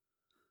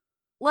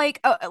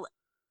 like,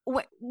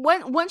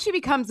 once she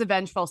becomes a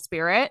vengeful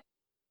spirit,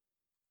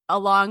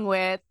 along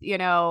with,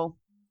 the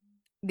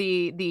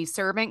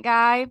servant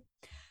guy,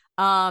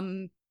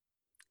 and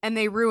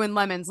they ruin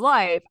Lemon's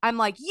life, I'm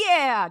like,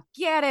 yeah,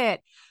 get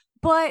it.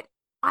 But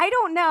I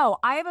don't know.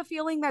 I have a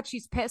feeling that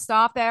she's pissed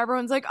off that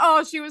everyone's like,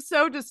 oh, she was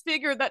so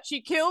disfigured that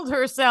she killed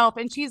herself.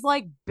 And she's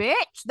like,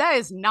 bitch, that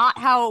is not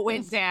how it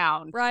went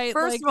down. Right.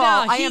 First like, of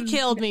all, nah, he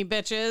killed me,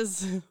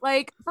 bitches.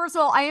 Like, first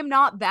of all, I am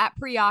not that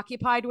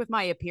preoccupied with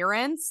my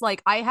appearance.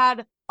 Like, I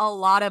had a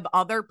lot of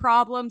other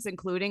problems,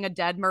 including a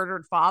dead,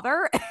 murdered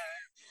father.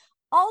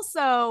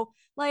 Also,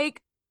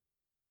 like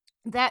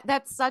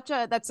that's such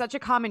a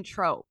common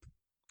trope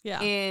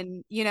Yeah.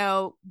 in,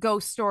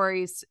 ghost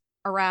stories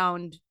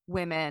around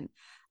women.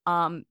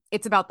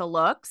 It's about the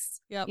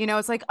looks. Yep.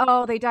 It's like,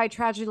 oh, they died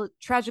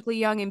tragically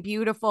young and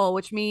beautiful,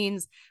 which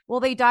means, well,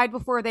 they died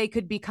before they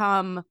could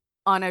become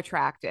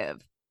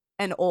unattractive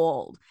and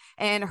old.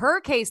 And in her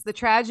case, the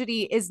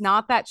tragedy is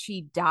not that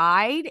she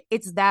died,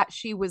 it's that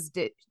she was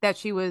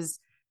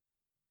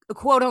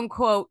quote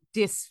unquote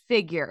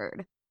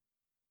disfigured.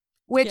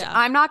 Which Yeah.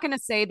 I'm not going to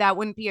say that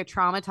wouldn't be a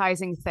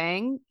traumatizing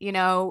thing.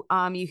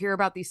 You hear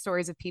about these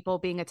stories of people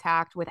being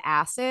attacked with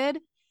acid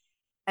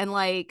and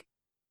like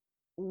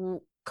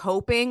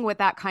coping with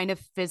that kind of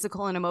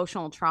physical and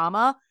emotional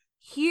trauma.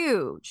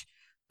 Huge.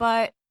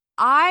 But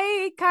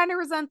I kind of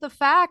resent the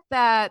fact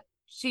that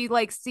she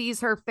like sees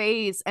her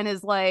face and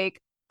is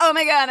like, oh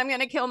my God, I'm going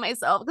to kill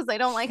myself because I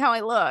don't like how I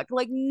look.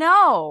 Like,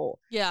 no.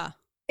 Yeah.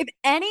 If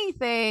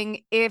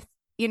anything, if,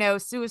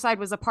 suicide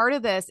was a part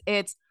of this,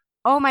 it's,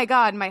 oh my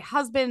God, my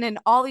husband and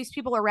all these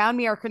people around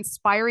me are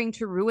conspiring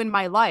to ruin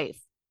my life.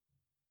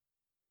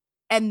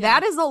 And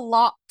that is a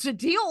lot to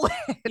deal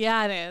with.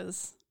 Yeah, it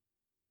is.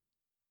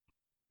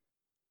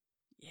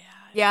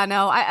 Yeah,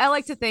 no, I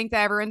like to think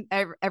that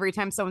every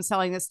time someone's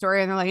telling this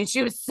story and they're like,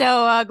 she was so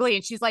ugly.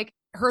 And she's like,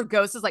 her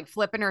ghost is like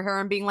flipping her hair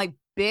and being like,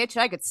 bitch,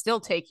 I could still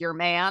take your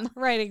man.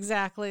 Right,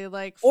 exactly.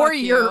 Like, or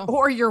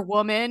your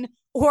woman,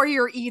 or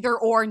you're either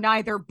or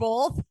neither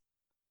both.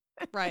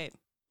 Right.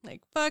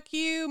 Like, fuck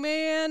you,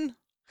 man.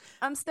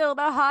 I'm still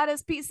the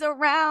hottest piece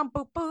around.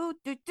 Boo boo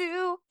doo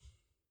doo.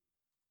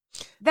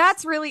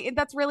 That's really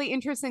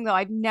interesting though.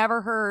 I've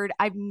never heard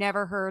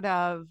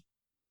of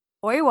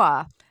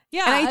Oiwa.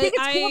 Yeah. And I think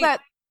it's cool that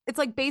it's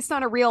like based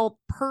on a real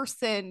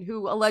person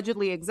who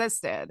allegedly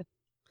existed.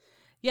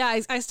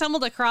 Yeah, I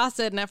stumbled across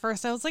it and at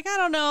first I was like, I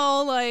don't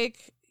know,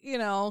 like,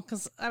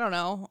 because I don't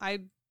know. I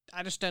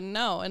just didn't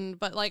know.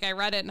 But like I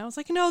read it and I was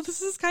like,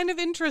 this is kind of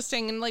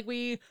interesting. And like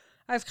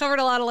I've covered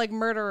a lot of like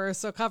murderers,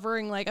 so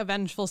covering like a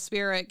vengeful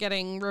spirit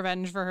getting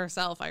revenge for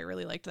herself. I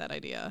really liked that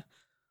idea.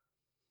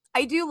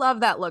 I do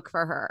love that look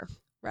for her.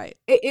 Right.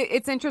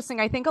 It's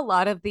interesting. I think a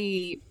lot of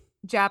the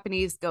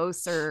Japanese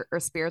ghosts or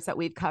spirits that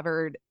we've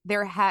covered,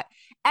 I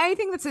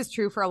think this is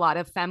true for a lot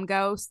of femme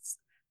ghosts.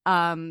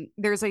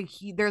 There's a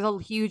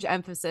huge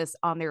emphasis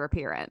on their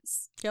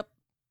appearance. Yep.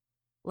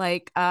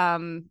 Like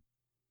Baba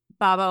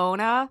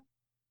Ona,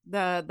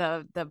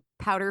 the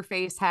powder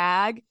face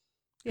hag.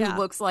 Who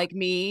looks like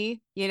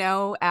me,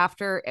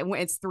 after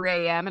when it's 3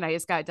 a.m. and I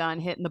just got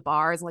done hitting the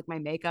bars, and like my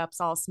makeup's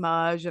all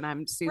smudged and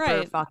I'm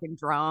super fucking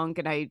drunk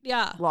and I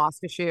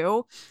lost a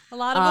shoe. A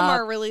lot of them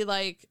are really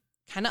like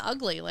kind of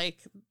ugly, like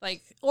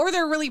or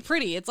they're really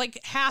pretty. It's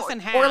like half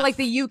and half. Or like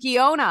the Yuki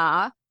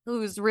Onna,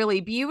 who's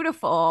really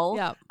beautiful.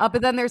 Yeah.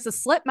 But then there's a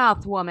slit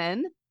mouth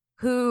woman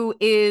who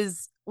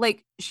is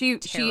like she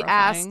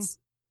asks,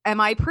 am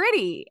I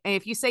pretty? And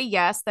if you say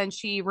yes, then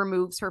she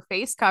removes her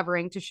face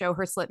covering to show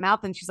her slit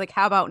mouth. And she's like,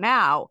 how about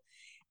now?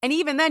 And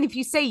even then, if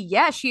you say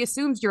yes, she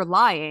assumes you're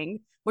lying,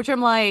 which I'm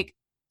like,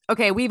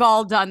 okay, we've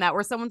all done that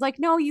where someone's like,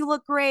 no, you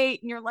look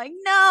great. And you're like,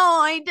 no,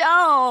 I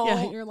don't.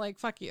 Yeah, you're like,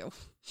 fuck you.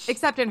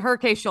 Except in her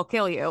case, she'll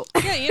kill you.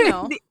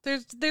 Yeah,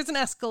 there's an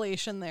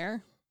escalation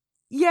there.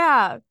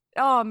 Yeah.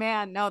 Oh,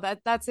 man. No,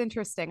 that's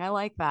interesting. I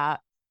like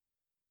that.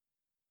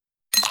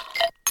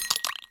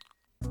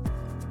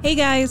 Hey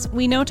guys,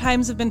 we know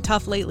times have been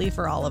tough lately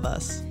for all of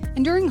us.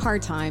 And during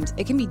hard times,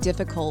 it can be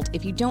difficult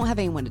if you don't have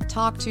anyone to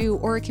talk to,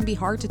 or it can be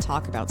hard to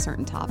talk about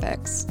certain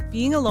topics.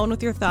 Being alone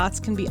with your thoughts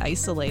can be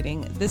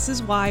isolating. This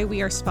is why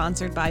we are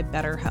sponsored by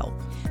BetterHelp.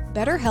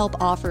 BetterHelp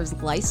offers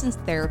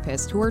licensed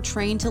therapists who are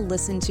trained to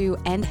listen to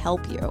and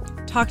help you.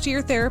 Talk to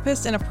your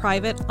therapist in a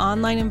private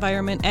online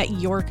environment at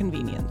your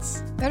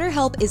convenience.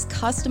 BetterHelp is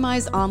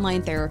customized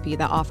online therapy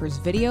that offers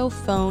video,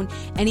 phone,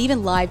 and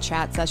even live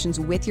chat sessions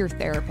with your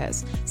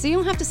therapist, so you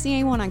don't have to see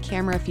anyone on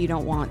camera if you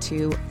don't want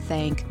to.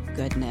 Thank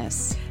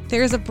goodness.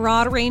 There's a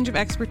broad range of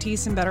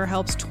expertise in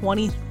BetterHelp's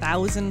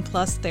 20,000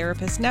 plus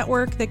therapist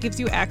network that gives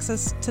you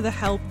access to the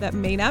help that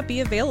may not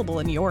be available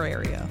in your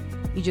area.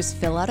 You just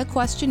fill out a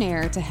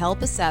questionnaire to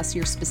help assess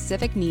your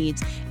specific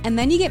needs, and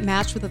then you get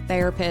matched with a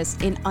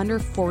therapist in under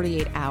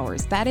 48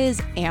 hours. That is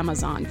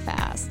Amazon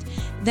fast.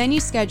 Then you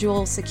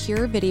schedule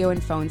secure video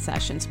and phone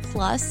sessions.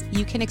 Plus,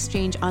 you can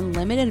exchange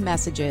unlimited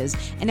messages,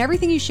 and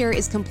everything you share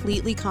is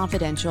completely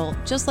confidential,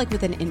 just like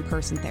with an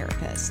in-person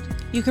therapist.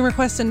 You can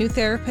request a new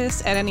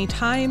therapist at any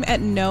time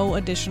at no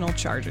additional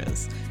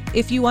charges.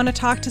 If you want to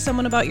talk to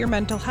someone about your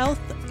mental health,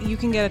 you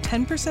can get a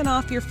 10%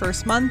 off your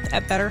first month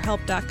at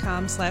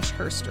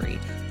betterhelp.com/herstory.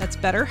 That's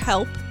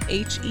BetterHelp,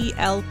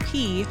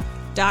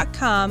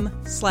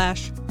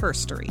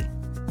 HELP.com/herstory.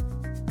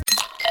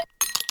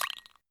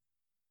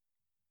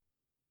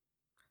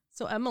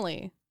 So,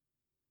 Emily,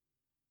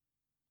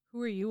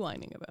 who are you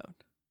whining about?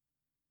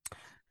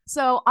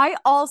 So I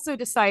also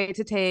decided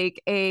to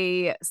take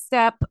a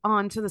step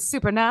onto the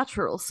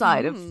supernatural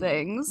side of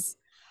things.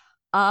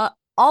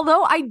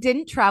 Although I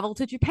didn't travel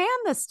to Japan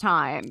this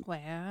time.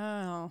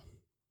 Wow.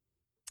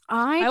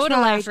 I would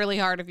have tried. laughed really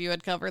hard if you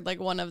had covered like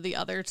one of the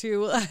other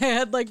two I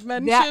had like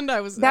mentioned.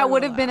 That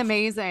would have been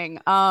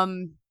amazing.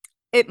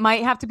 It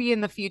might have to be in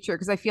the future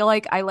because I feel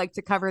like I like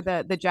to cover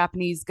the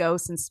Japanese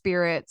ghosts and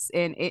spirits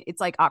it's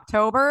like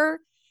October,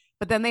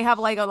 but then they have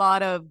like a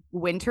lot of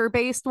winter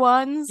based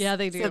ones. Yeah,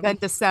 they do. So then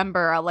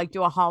December I'll like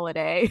do a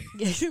holiday.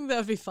 Yeah,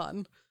 that'd be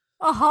fun.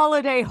 A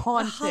holiday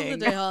haunting. A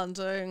holiday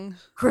haunting.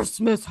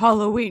 Christmas,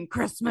 Halloween,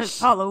 Christmas,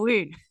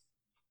 Halloween.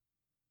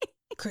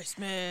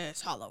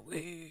 Christmas,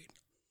 Halloween.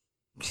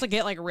 Just to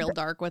get like real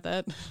dark with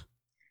it.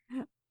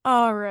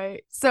 All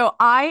right. So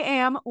I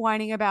am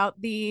whining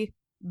about the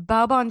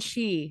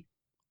Babanshi.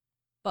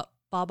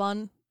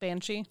 Babon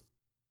Banshee?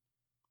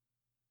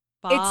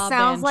 It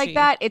sounds like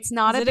that. It's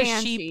not Is a it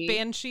banshee. A sheep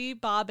banshee?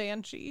 Ba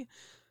Banshee?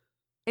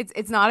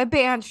 It's not a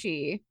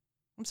banshee.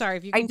 I'm sorry,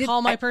 if you can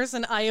call my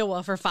person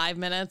Iowa for 5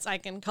 minutes, I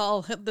can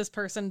call this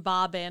person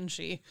Ba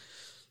Banshee.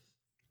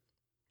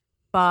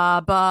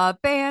 Baba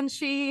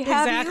Banshee,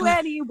 have you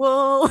any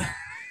wool?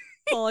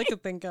 All I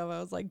could think of, I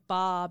was like,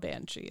 Ba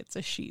Banshee. It's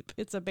a sheep.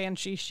 It's a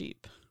banshee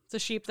sheep. It's a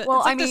sheep that. Well,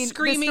 it's like I mean, the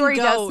screaming the story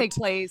goat. does take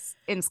place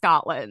in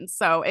Scotland,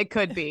 so it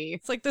could be.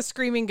 It's like the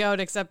screaming goat,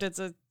 except it's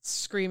a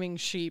screaming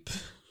sheep.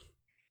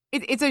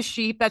 It's a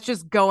sheep that's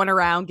just going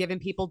around giving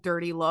people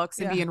dirty looks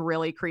and being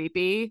really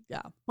creepy.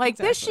 Yeah. Like,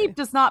 this sheep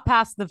does not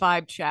pass the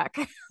vibe check.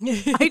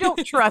 I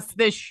don't trust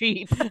this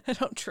sheep. I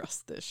don't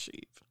trust this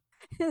sheep.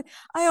 I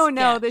don't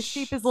know. This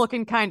sheep is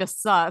looking kind of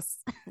sus.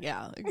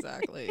 Yeah,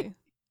 exactly.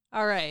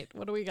 All right.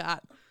 What do we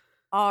got?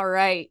 All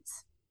right.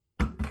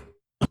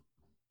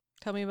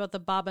 Tell me about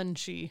the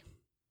Babanshi.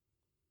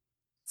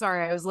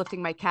 Sorry, I was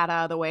lifting my cat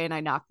out of the way and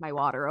I knocked my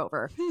water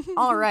over.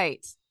 All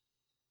right.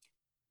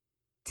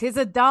 'Tis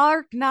a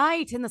dark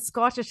night in the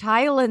Scottish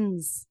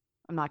Highlands.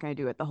 I'm not going to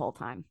do it the whole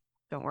time.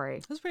 Don't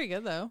worry. That's pretty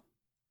good, though.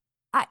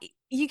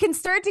 You can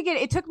start to get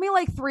it. Took me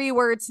like 3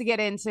 words to get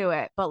into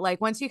it, but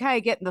like once you kind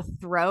of get in the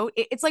throat,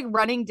 it's like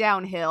running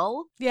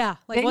downhill. Yeah,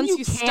 like then once you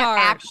can't start,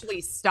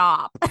 actually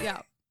stop.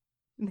 Yeah,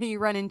 then you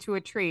run into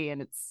a tree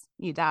and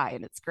you die,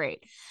 and it's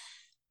great.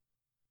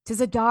 'Tis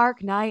a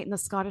dark night in the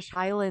Scottish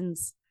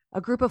Highlands. A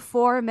group of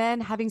 4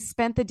 men, having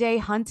spent the day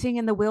hunting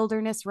in the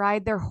wilderness,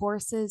 ride their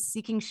horses,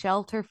 seeking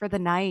shelter for the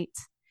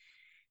night.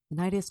 The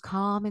night is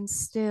calm and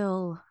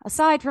still,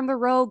 aside from the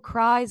rogue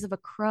cries of a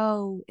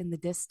crow in the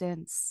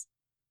distance.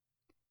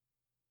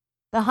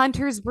 The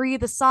hunters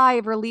breathe a sigh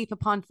of relief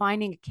upon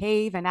finding a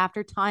cave, and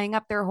after tying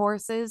up their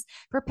horses,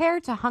 prepare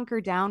to hunker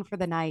down for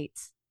the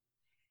night.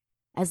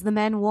 As the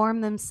men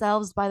warm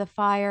themselves by the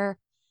fire,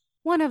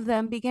 one of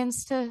them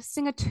begins to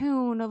sing a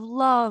tune of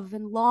love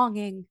and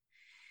longing.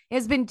 It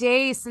has been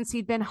days since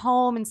he'd been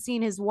home and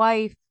seen his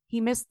wife.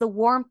 He missed the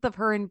warmth of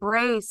her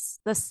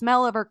embrace, the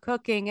smell of her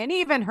cooking, and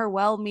even her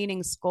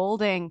well-meaning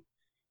scolding.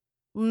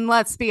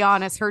 Let's be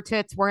honest, her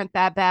tits weren't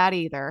that bad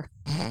either.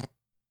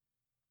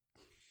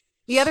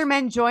 The other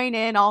men join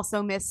in,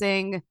 also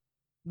missing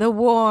the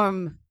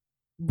warm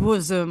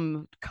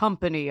bosom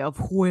company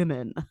of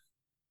women.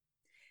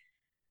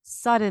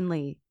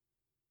 Suddenly,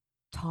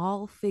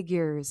 tall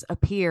figures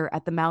appear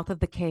at the mouth of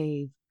the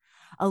cave.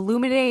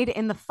 Illuminated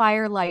in the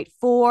firelight,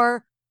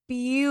 4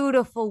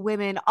 beautiful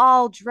women,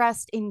 all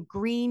dressed in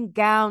green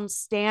gowns,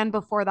 stand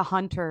before the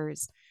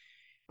hunters.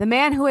 The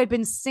man who had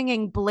been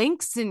singing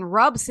blinks and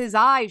rubs his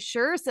eyes,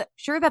 sure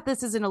that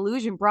this is an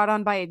illusion brought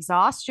on by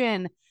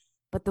exhaustion,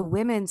 but the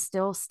women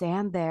still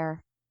stand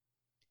there.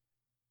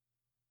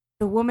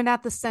 The woman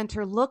at the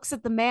center looks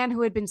at the man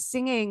who had been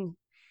singing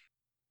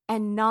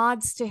and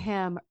nods to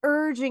him,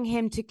 urging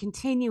him to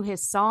continue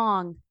his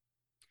song.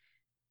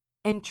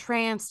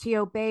 Entranced, he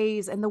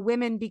obeys, and the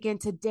women begin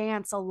to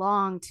dance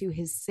along to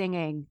his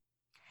singing.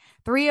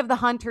 3 of the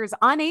hunters,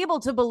 unable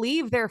to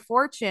believe their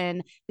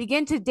fortune,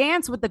 begin to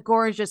dance with the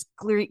gorgeous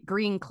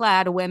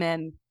green-clad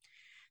women.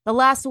 The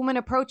last woman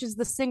approaches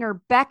the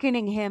singer,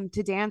 beckoning him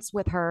to dance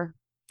with her.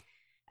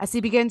 As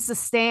he begins to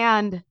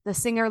stand, the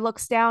singer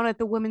looks down at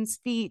the woman's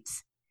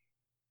feet.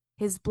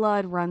 His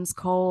blood runs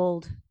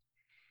cold.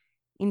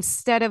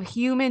 Instead of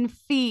human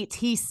feet,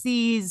 he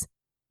sees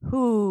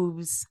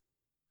hooves.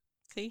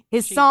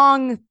 His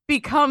song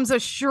becomes a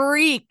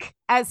shriek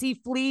as he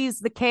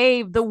flees the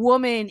cave, the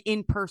woman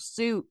in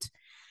pursuit.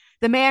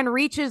 The man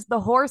reaches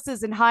the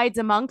horses and hides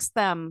amongst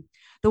them.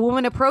 The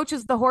woman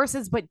approaches the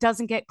horses but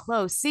doesn't get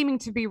close, seeming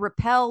to be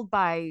repelled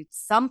by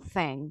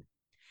something.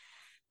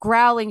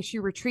 Growling, she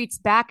retreats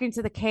back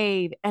into the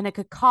cave, and a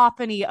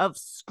cacophony of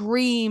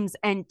screams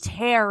and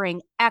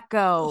tearing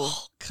echo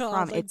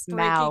from its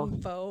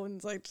mouth.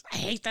 Bones. I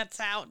hate that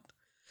sound.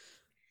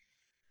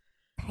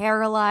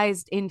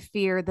 Paralyzed in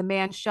fear, the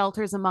man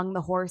shelters among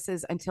the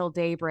horses until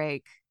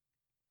daybreak.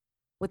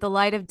 With the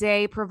light of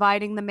day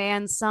providing the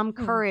man some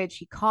courage,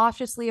 he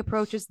cautiously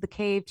approaches the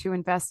cave to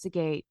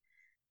investigate.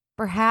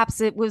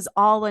 Perhaps it was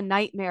all a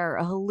nightmare,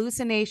 a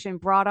hallucination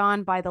brought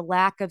on by the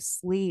lack of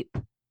sleep.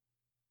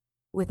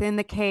 Within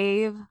the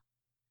cave,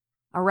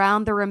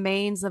 around the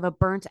remains of a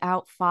burnt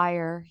out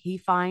fire, he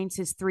finds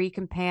his three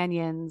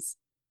companions,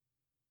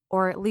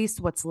 or at least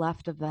what's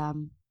left of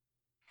them.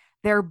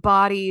 Their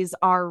bodies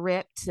are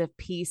ripped to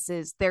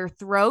pieces. Their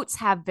throats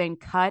have been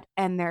cut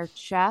and their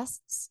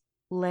chests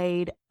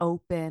laid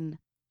open.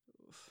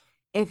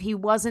 If he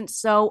wasn't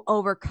so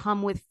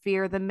overcome with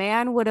fear, the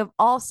man would have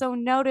also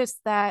noticed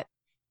that,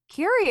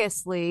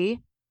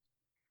 curiously,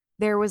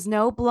 there was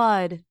no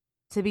blood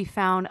to be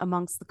found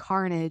amongst the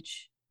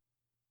carnage.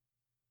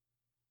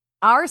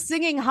 Our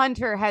singing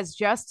hunter has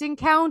just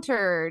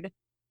encountered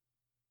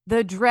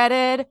the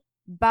dreaded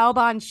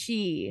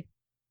Balbanshee.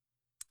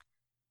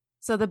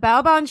 So the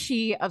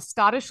Balbanshee of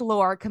Scottish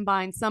lore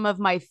combines some of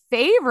my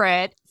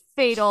favorite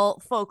fatal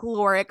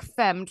folkloric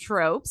femme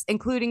tropes,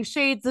 including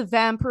shades of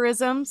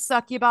vampirism,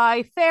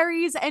 succubi,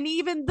 fairies, and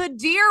even the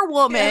deer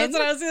woman. Yeah, that's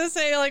what I was gonna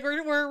say. Like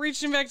we're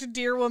reaching back to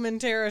deer woman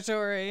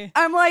territory.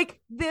 I'm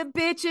like, the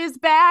bitch is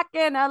back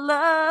and I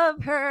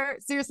love her.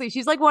 Seriously,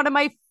 she's like one of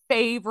my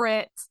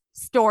favorite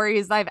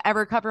stories I've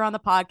ever covered on the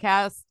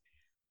podcast.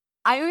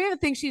 I don't even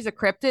think she's a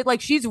cryptid.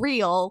 Like, she's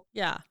real.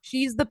 Yeah.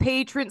 She's the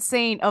patron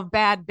saint of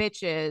bad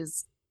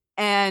bitches.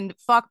 And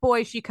fuck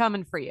boy, she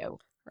coming for you.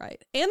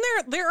 Right. And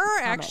there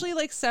are actually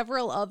like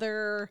several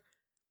other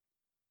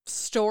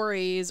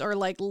stories or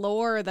like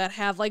lore that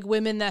have like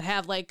women that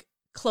have like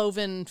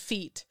cloven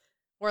feet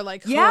or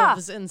like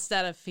hooves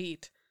instead of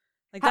feet.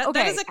 Like that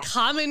is a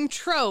common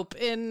trope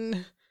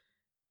in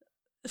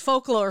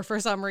folklore for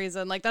some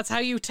reason. Like that's how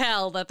you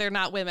tell that they're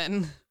not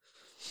women.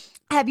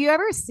 Have you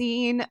ever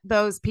seen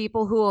those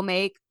people who will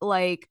make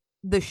like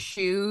the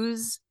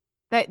shoes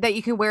that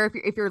you can wear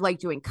if you're like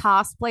doing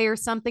cosplay or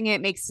something?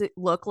 It makes it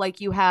look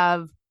like you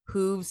have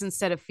hooves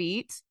instead of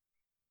feet.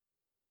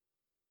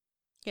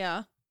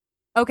 Yeah.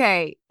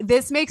 Okay,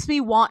 this makes me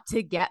want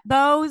to get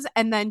those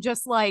and then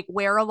just like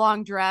wear a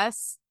long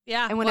dress.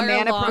 Yeah. And when a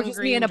man approaches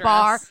me in a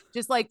bar,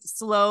 just like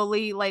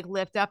slowly like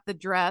lift up the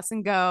dress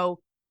and go,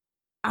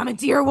 "I'm a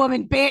deer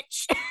woman,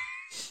 bitch."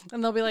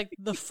 And they'll be like,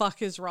 "The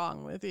fuck is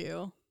wrong with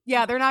you?"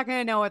 Yeah, they're not going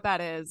to know what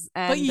that is.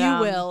 And, but you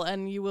will,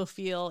 and you will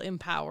feel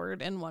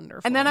empowered and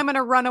wonderful. And then I'm going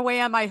to run away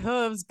on my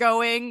hooves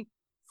going,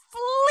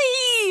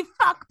 "Flee,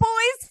 fuck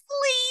boys,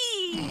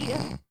 flee."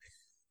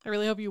 I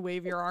really hope you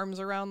wave your arms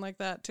around like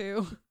that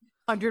too.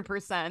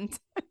 100%.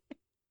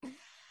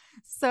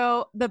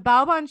 So the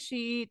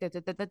Balbanshee,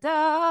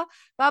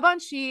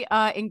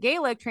 Balbanshee in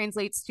Gaelic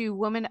translates to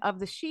woman of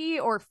the She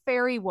or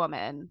fairy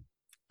woman.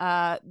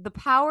 The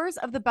powers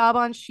of the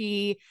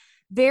Balbanshee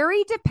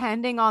vary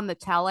depending on the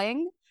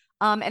telling.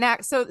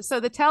 So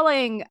the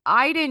telling,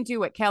 I didn't do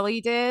what Kelly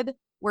did,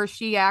 where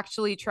she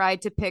actually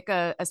tried to pick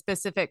a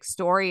specific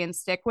story and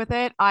stick with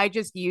it. I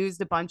just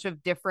used a bunch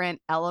of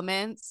different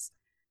elements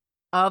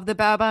of the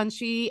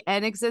Balbanshee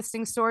and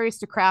existing stories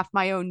to craft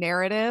my own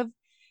narrative.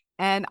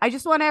 And I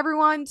just want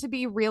everyone to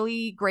be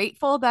really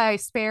grateful that I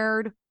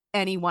spared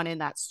anyone in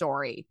that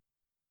story.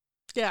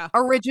 Yeah.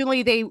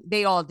 Originally,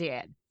 they all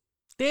did.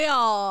 They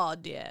all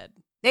did.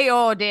 They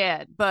all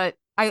did. But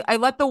I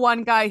let the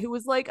one guy who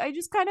was like, I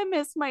just kind of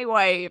miss my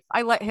wife.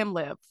 I let him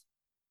live.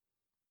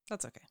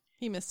 That's okay.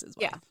 He missed his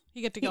wife. Yeah.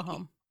 He get to go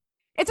home.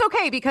 It's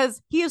okay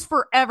because he is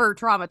forever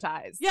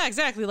traumatized. Yeah,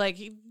 exactly. Like,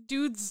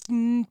 dude's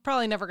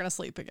probably never going to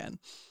sleep again.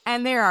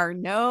 And there are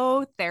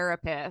no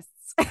therapists.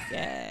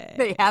 Yay.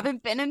 They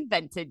haven't been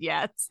invented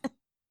yet.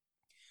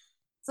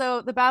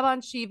 So the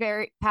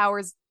Balbanshee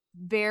powers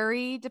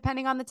vary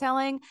depending on the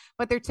telling,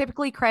 but they're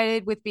typically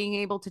credited with being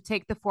able to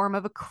take the form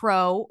of a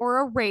crow or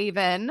a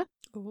raven.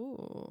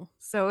 Ooh.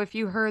 So if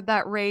you heard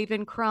that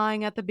raven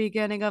crying at the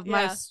beginning of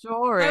my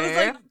story, I was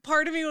like,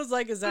 part of me was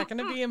like, is that going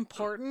to be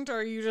important, or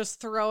are you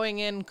just throwing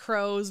in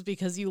crows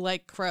because you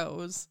like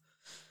crows?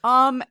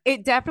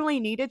 It definitely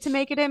needed to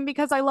make it in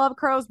because I love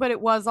crows, but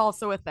it was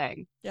also a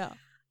thing. Yeah.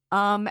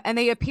 And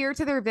they appear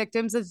to their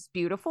victims as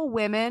beautiful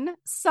women,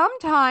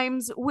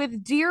 sometimes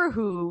with deer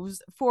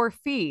hooves for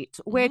feet,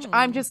 which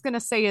I'm just going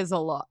to say is a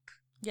look.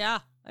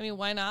 Yeah. I mean,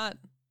 why not?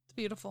 It's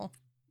beautiful.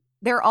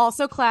 They're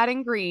also clad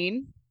in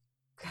green.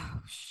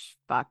 Gosh,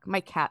 fuck. My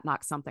cat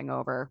knocked something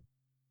over.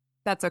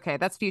 That's okay.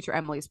 That's future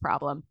Emily's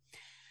problem.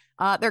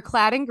 They're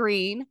clad in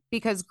green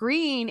because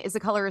green is a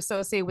color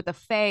associated with the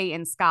Fae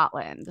in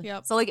Scotland.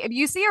 Yep. So, like, if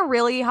you see a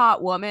really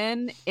hot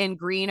woman in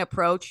green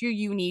approach you,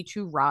 you need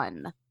to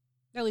run.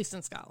 At least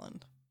in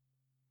Scotland.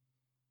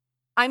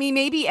 I mean,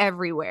 maybe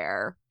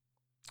everywhere.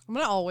 I'm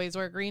going to always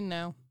wear green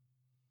now.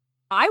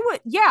 I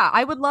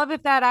would love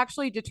if that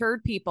actually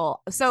deterred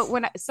people. So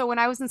when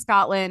I was in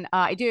Scotland,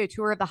 I did a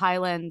tour of the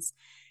Highlands,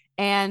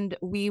 and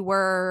we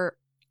were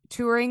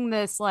touring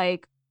this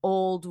like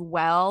old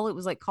well. It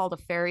was like called a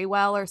fairy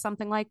well or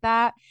something like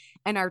that.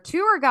 And our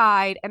tour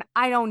guide, and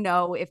I don't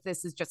know if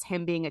this is just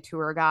him being a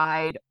tour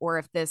guide or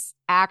if this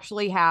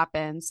actually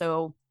happened.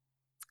 So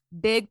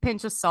big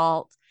pinch of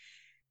salt.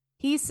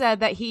 He said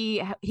that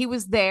he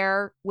was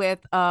there with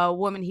a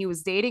woman he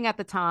was dating at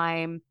the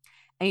time,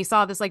 and he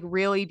saw this like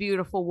really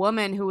beautiful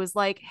woman who was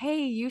like,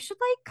 hey, you should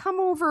like come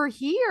over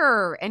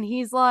here. And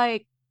he's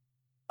like,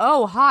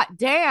 oh, hot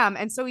damn.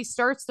 And so he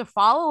starts to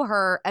follow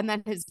her. And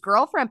then his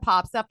girlfriend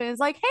pops up and is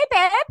like, hey,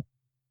 babe.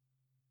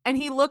 And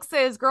he looks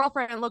at his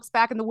girlfriend and looks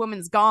back and the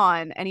woman's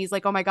gone. And he's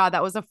like, oh my God,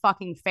 that was a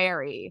fucking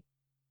fairy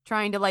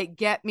trying to like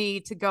get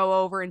me to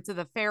go over into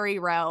the fairy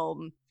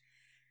realm.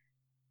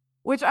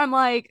 Which I'm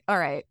like, all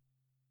right.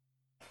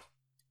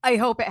 I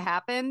hope it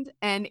happened.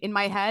 And in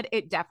my head,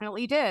 it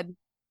definitely did.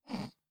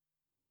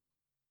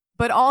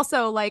 But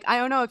also, like, I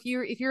don't know, if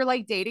you're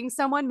like dating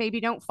someone, maybe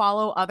don't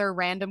follow other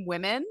random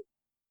women.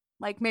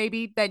 Like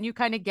maybe then you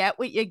kind of get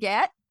what you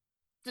get.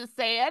 Just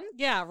saying.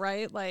 Yeah,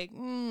 right? Like,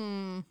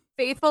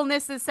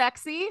 faithfulness is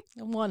sexy.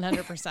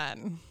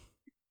 100%.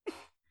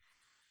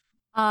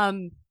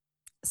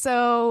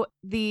 So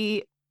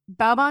the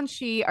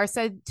Babanshi are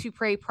said to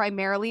prey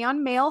primarily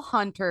on male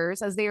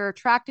hunters as they are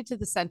attracted to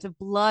the scent of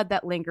blood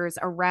that lingers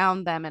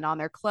around them and on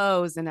their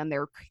clothes and on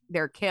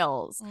their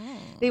kills.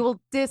 They will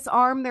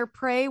disarm their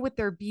prey with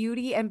their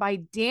beauty and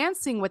by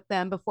dancing with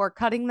them before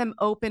cutting them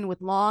open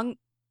with long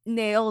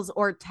nails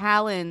or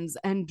talons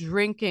and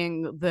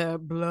drinking their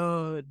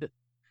blood.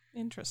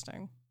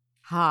 Interesting.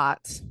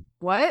 Hot.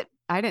 What?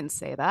 I didn't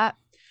say that.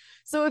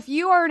 So if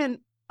you are an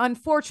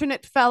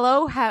unfortunate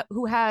fellow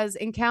who has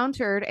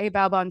encountered a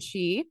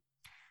Babanshi,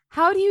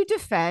 how do you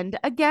defend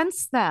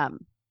against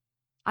them?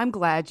 I'm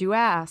glad you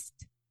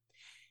asked.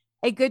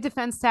 A good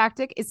defense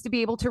tactic is to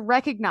be able to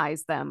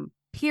recognize them,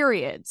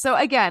 period. So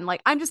again,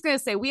 like I'm just going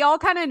to say we all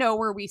kind of know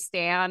where we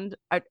stand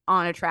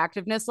on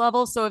attractiveness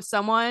level. So if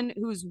someone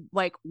who's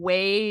like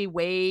way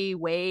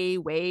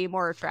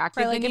more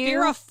attractive like than if you,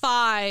 you're a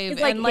 5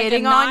 like and like a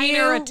hitting 9 on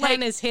you, or a 10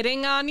 like, is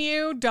hitting on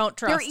you, don't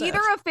trust they're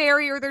either it. a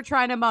fairy or they're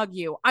trying to mug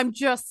you. I'm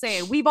just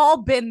saying we've all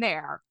been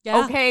there.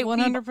 Yeah, okay,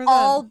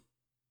 100%.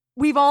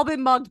 We've all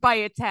been mugged by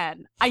a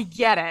 10. I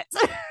get it.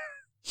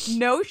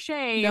 No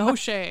shame. No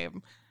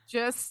shame.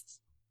 Just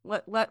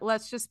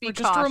let's just be We're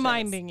just cautious.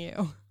 reminding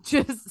you.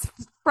 Just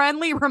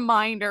friendly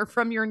reminder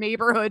from your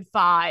neighborhood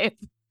 5.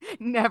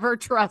 Never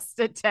trust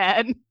a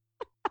 10.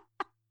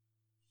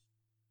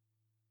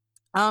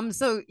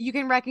 So you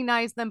can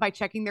recognize them by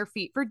checking their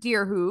feet for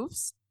deer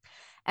hooves,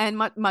 and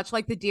much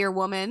like the deer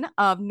woman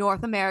of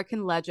North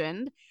American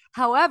legend.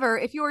 However,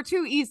 if you are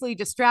too easily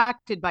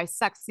distracted by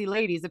sexy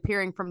ladies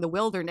appearing from the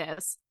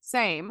wilderness,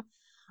 same,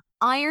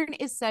 iron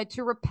is said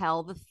to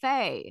repel the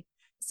fae.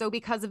 So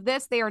because of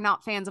this, they are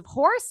not fans of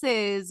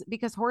horses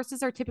because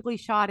horses are typically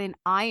shod in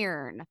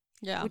iron.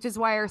 Yeah. Which is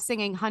why our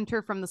singing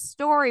hunter from the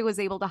story was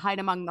able to hide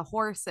among the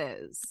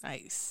horses.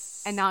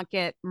 Nice. And not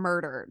get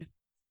murdered.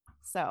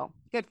 So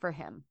good for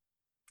him.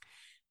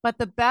 But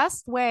the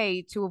best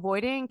way to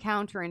avoid an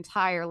encounter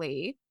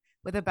entirely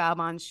with a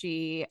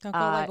Babanshi. Don't go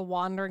like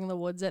wandering the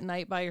woods at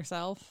night by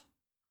yourself.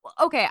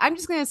 Okay, I'm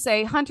just going to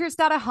say hunters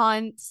got to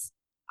hunt.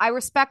 I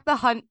respect the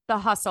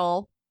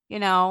hustle, you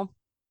know.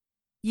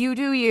 You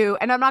do you.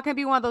 And I'm not going to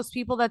be one of those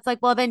people that's like,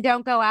 well, then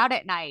don't go out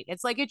at night.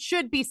 It's like it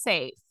should be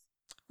safe.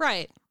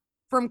 Right.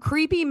 From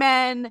creepy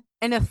men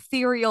and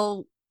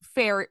ethereal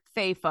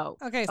fae folk.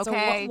 Okay, so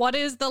what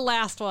is the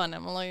last one,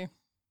 Emily?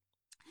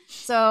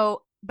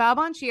 So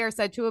Babanshi are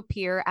said to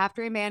appear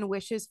after a man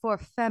wishes for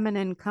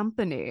feminine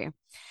company.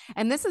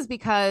 And this is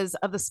because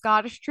of the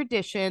Scottish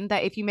tradition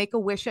that if you make a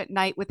wish at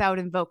night without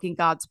invoking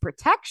God's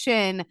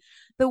protection,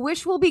 the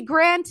wish will be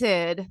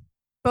granted,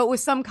 but with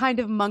some kind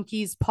of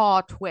monkey's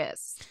paw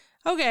twist.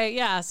 Okay,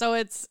 yeah. So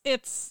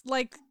it's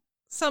like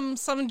some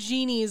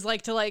genies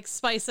like to like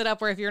spice it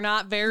up where if you're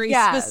not very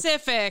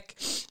specific,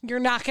 you're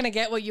not going to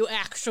get what you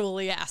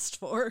actually asked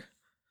for.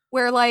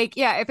 Where like,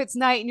 yeah, if it's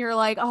night and you're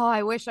like, oh,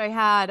 I wish I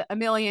had $1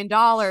 million.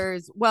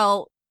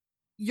 Well,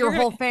 your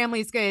whole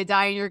family's going to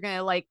die and you're going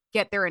to like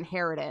get their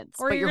inheritance.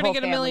 Or but you're going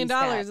to get $1 million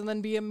dead. and then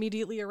be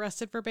immediately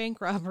arrested for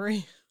bank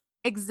robbery.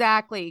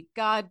 Exactly.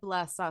 God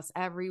bless us,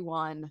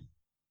 everyone.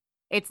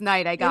 It's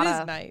night. It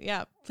is night.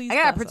 Yeah. Please. I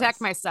gotta protect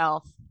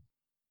myself.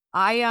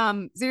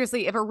 I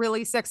seriously, if a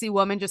really sexy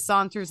woman just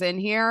saunters in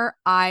here,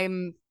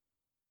 I'm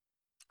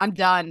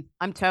done.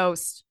 I'm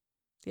toast.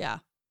 Yeah.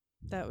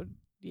 That would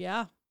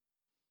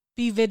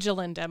Be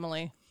vigilant,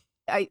 Emily.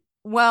 I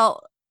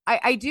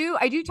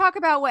do talk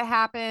about what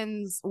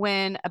happens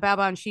when a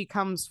Babanshi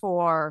comes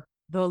for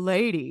the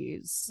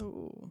ladies.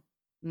 Ooh.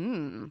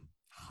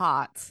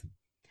 Hot.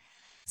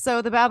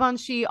 So the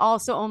Babanshi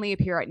also only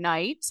appear at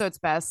night, so it's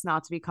best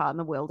not to be caught in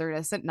the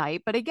wilderness at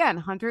night. But again,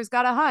 hunters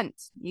gotta hunt.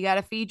 You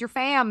gotta feed your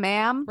fam,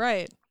 ma'am.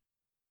 Right.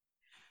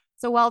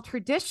 So while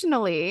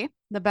traditionally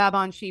the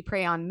Babanshi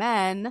prey on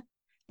men,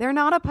 they're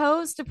not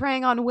opposed to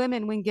preying on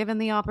women when given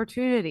the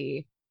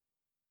opportunity.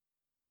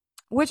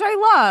 Which I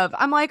love.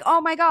 I'm like, oh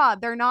my God,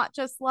 they're not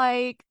just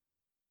like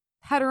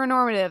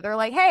heteronormative. They're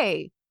like,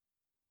 hey,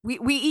 we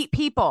eat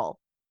people.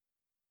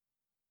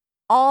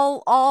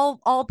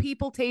 All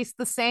people taste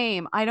the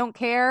same. I don't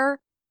care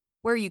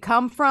where you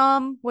come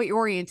from, what your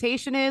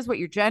orientation is, what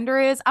your gender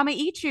is. I'm gonna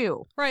eat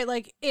you. Right.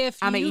 Like if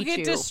you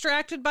get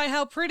distracted by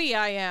how pretty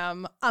I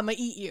am, I'm gonna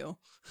eat you.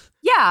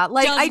 Yeah.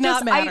 Like Does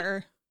not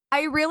matter.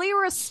 I really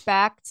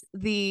respect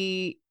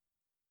the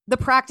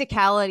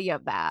practicality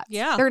of that.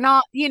 Yeah. They're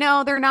not,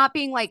 they're not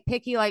being like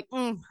picky, like,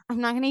 I'm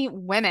not gonna eat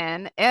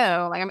women. Ew.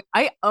 Like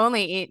I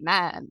only eat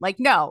men. Like,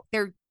 no,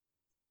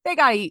 they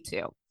gotta eat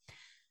too.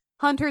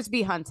 Hunters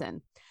be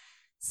hunting.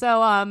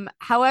 So,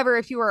 however,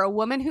 if you are a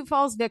woman who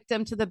falls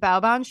victim to the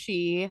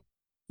Baobanshi,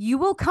 you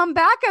will come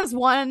back as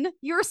one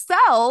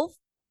yourself.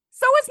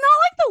 So it's not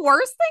like the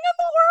worst thing in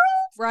the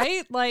world.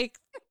 Right? Like,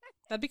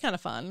 that'd be kind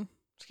of fun.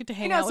 Just get to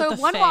hang out So with if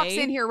the one fae. walks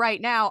in here right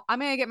now, I'm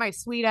gonna get my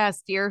sweet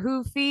ass deer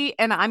hoof feet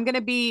and I'm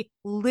gonna be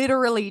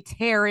literally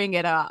tearing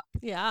it up.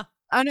 Yeah.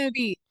 I'm gonna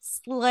be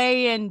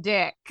slaying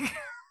dick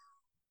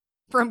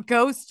from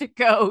coast to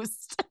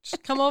coast.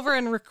 Just come over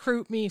and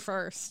recruit me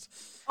first.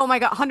 Oh my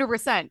god,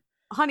 100%.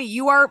 Honey,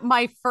 you are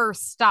my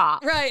first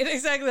stop. Right,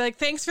 exactly. Like,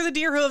 thanks for the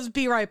deer hooves.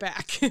 Be right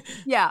back.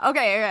 Yeah,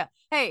 okay.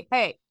 Yeah.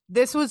 Hey,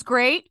 this was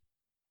great.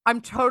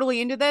 I'm totally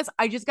into this.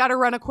 I just got to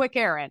run a quick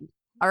errand.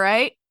 All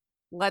right,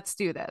 let's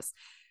do this.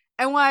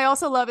 And what I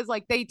also love is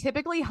like they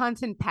typically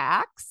hunt in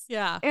packs.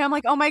 Yeah. And I'm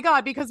like, oh my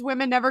God, because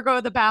women never go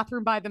to the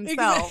bathroom by themselves.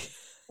 Exactly.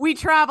 We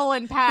travel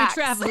in packs.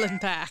 We travel in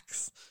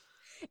packs.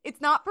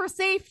 It's not for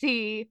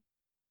safety.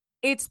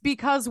 It's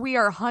because we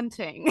are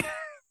hunting.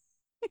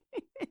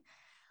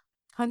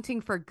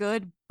 Hunting for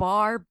good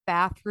bar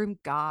bathroom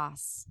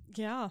goss.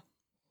 Yeah.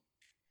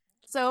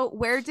 So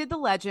where did the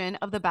legend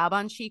of the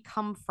Babanshi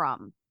come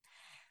from?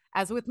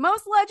 As with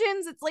most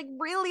legends, it's like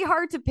really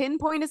hard to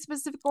pinpoint a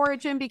specific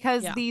origin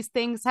because these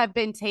things have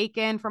been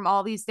taken from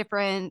all these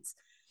different,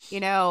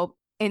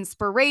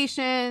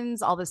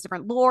 inspirations, all this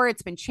different lore.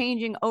 It's been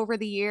changing over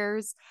the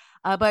years.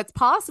 But it's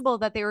possible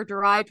that they were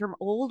derived from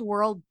old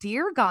world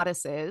deer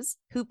goddesses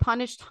who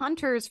punished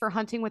hunters for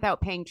hunting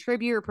without paying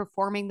tribute or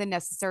performing the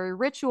necessary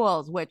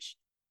rituals, which,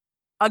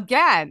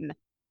 again,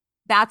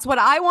 that's what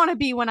I want to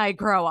be when I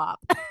grow up.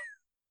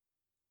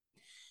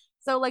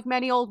 So like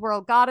many old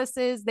world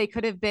goddesses, they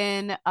could have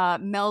been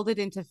melded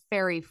into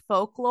fairy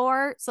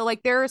folklore. So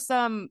like there are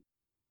some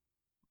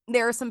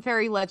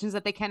fairy legends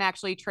that they can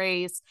actually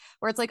trace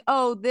where it's like,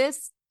 oh,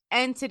 this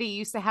entity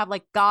used to have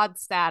like god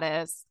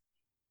status.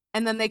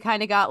 And then they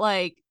kind of got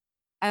like,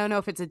 I don't know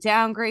if it's a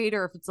downgrade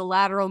or if it's a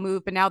lateral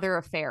move, but now they're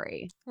a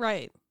fairy.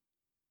 Right.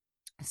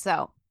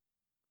 So,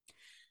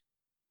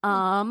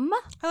 I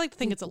like to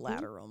think it's a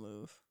lateral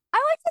move.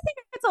 I like to think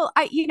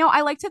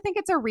I like to think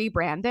it's a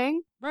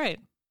rebranding. Right.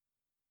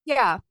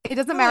 Yeah. It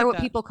doesn't matter what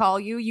people call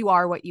you. You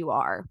are what you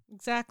are.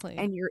 Exactly.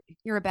 And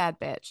you're a bad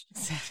bitch.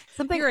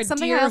 You're a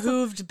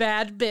deer-hooved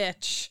bad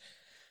bitch.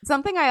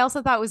 Something I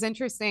also thought was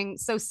interesting.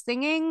 So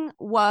singing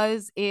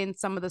was in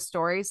some of the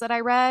stories that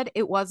I read.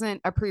 It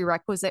wasn't a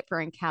prerequisite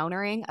for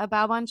encountering a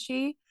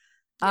Baobanshi.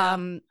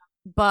 Yeah.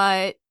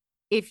 But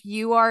if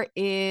you are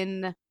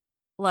in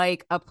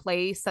like a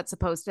place that's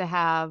supposed to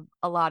have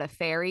a lot of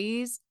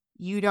fairies,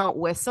 you don't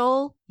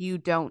whistle, you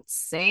don't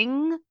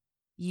sing,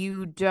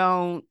 you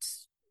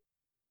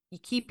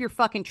keep your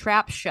fucking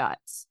trap shut.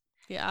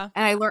 Yeah.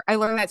 And I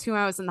learned that too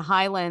when I was in the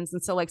Highlands.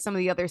 And so like some of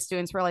the other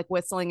students were like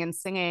whistling and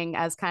singing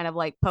as kind of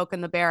like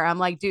poking the bear. I'm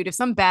like, dude, if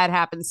something bad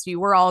happens to you,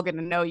 we're all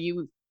gonna know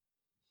you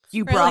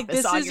brought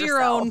this on yourself. This is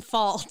your own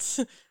fault.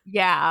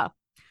 Yeah.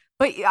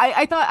 But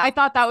I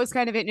thought that was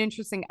kind of an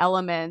interesting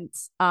element.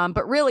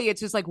 But really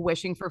it's just like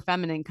wishing for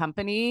feminine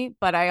company.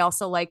 But I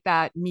also like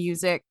that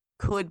music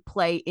could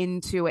play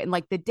into it and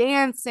like the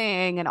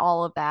dancing and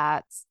all of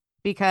that.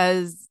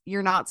 Because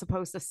you're not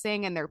supposed to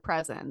sing in their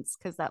presence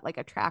because that like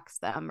attracts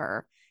them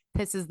or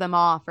pisses them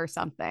off or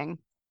something.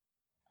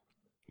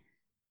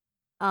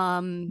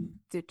 While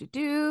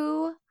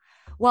the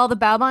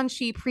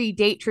Baobanshi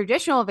predate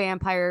traditional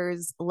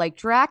vampires like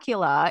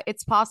Dracula,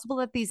 it's possible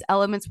that these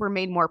elements were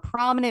made more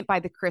prominent by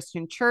the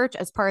Christian church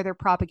as part of their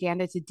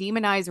propaganda to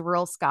demonize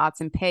rural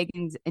Scots and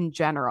pagans in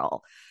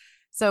general.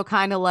 So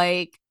kind of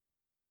like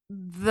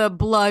the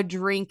blood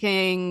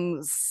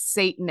drinking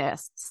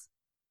Satanists.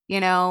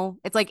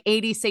 It's like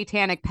 80s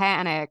satanic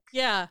panic.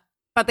 Yeah.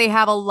 But they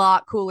have a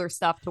lot cooler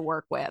stuff to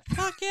work with.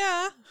 Fuck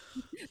yeah.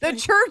 The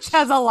church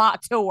has a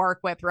lot to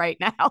work with right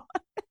now.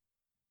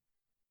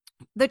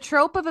 The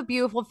trope of a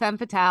beautiful femme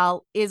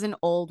fatale is an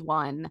old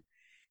one.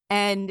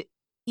 And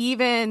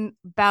even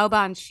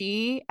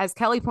Baobanshi, as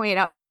Kelly pointed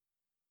out,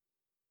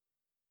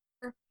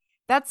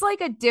 that's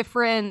like a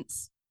different...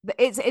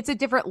 It's a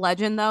different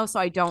legend though, so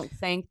I don't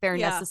think they're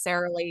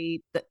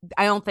necessarily.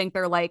 I don't think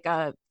they're like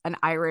an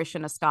Irish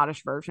and a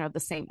Scottish version of the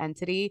same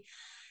entity.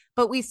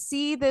 But we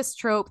see this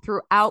trope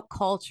throughout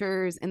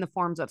cultures in the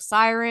forms of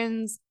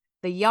sirens,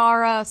 the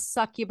Yara,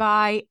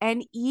 succubi,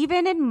 and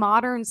even in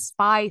modern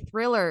spy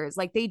thrillers.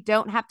 Like they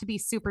don't have to be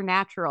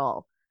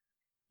supernatural.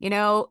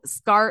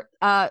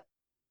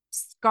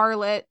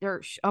 Scarlet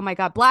or oh my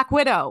God, Black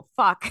Widow.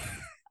 Fuck.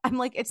 I'm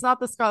like, it's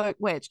not the Scarlet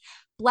Witch.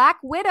 Black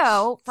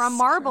Widow from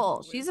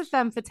Marvel. She's a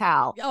femme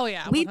fatale. Oh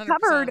yeah, 100%. We've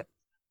covered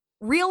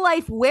real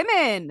life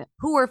women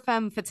who were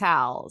femme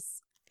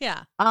fatales.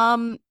 Yeah.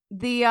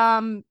 The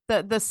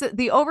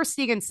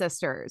Oversteegen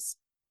sisters.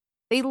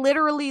 They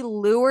literally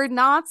lured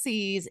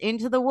Nazis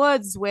into the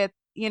woods with,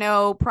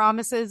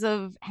 promises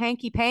of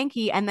hanky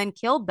panky and then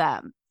killed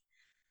them.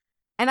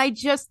 And I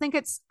just think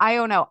I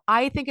don't know.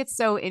 I think it's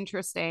so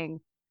interesting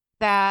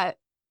that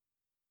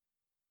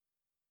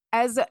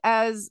as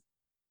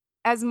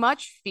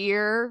much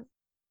fear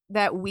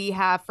that we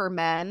have for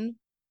men,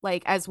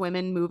 like as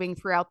women moving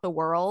throughout the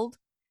world,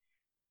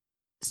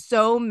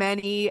 so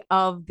many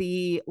of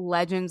the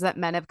legends that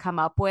men have come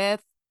up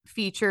with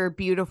feature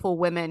beautiful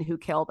women who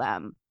kill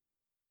them.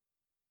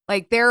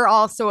 Like they're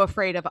also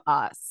afraid of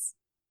us.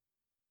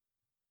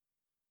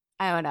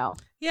 I don't know.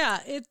 Yeah,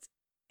 it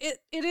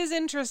is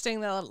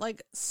interesting that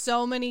like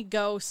so many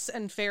ghosts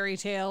and fairy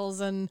tales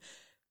and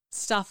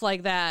stuff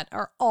like that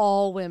are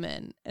all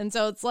women. And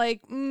so it's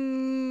like,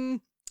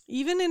 even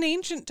in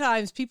ancient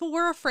times, people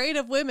were afraid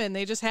of women.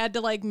 They just had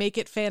to like make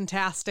it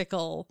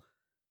fantastical.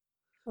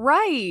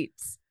 Right.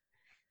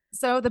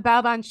 So the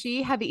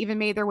Babanshi have even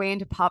made their way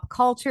into pop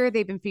culture.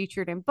 They've been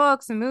featured in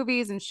books and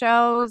movies and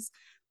shows.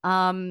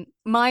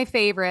 My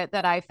favorite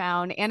that I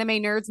found,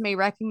 anime nerds may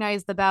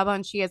recognize the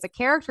Babanshi as a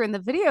character in the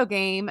video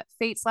game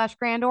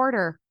Fate/Grand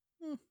Order.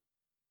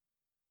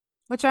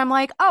 Which I'm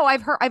like, oh,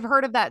 I've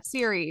heard of that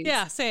series.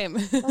 Yeah, same.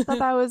 I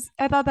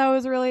thought that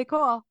was really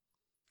cool.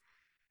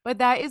 But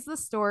that is the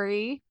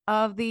story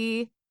of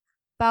the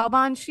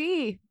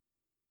Babanshi,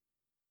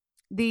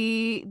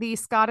 the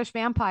Scottish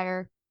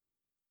vampire.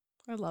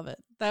 I love it.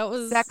 That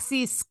was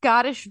sexy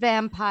Scottish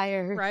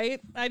vampire.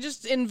 Right? I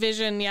just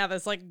envision,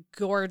 this like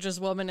gorgeous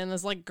woman in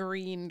this like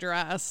green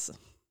dress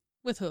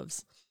with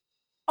hooves.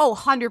 Oh,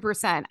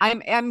 100%.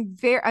 I'm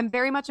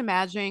very much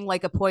imagining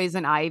like a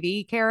Poison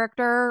Ivy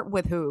character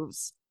with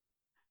hooves.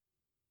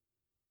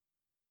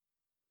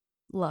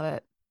 Love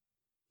it.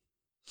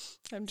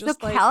 I'm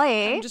just so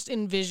Kelly, I'm just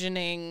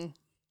envisioning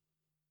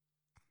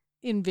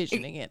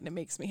it, and it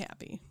makes me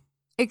happy.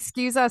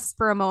 Excuse us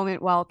for a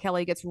moment while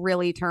Kelly gets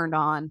really turned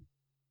on.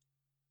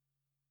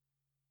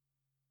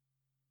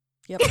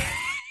 Yep.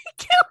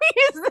 Kelly,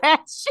 is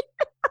that shit?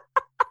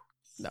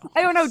 No.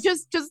 I don't know,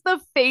 just the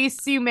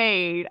face you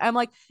made. I'm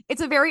like,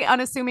 it's a very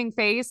unassuming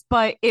face,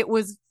 but it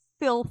was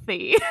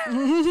filthy.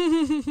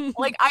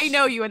 Like, I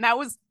know you, and that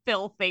was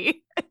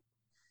filthy.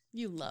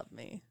 You love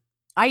me.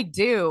 I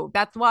do.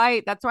 That's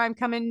why I'm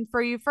coming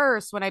for you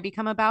first when I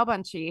become a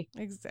Baobanshi.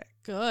 Exact.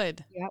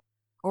 Good. Yep.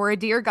 Or a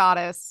dear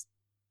goddess.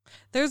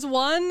 There's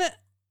one.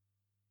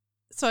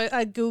 So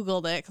I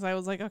Googled it because I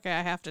was like, okay,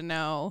 I have to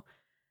know.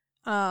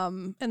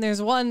 And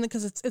there's one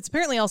because it's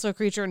apparently also a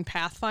creature in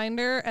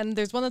Pathfinder, and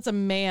there's one that's a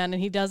man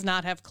and he does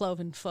not have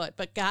cloven foot,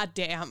 but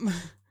goddamn.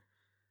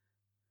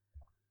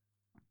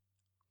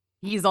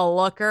 He's a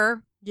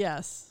looker.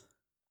 Yes.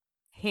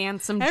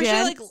 Handsome actually,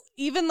 gent. like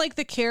even like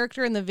the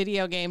character in the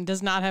video game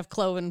does not have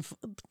cloven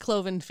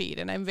feet,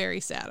 and I'm very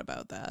sad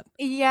about that.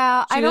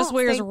 Yeah, she just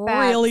wears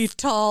really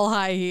tall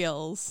high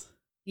heels.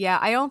 Yeah,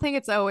 I don't think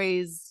it's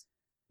always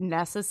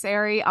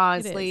necessary.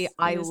 Honestly,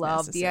 I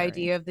love necessary. The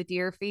idea of the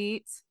deer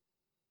feet.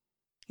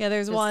 Yeah,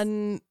 there's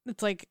one.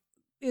 It's like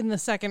in the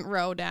second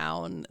row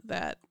down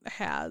that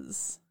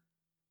has,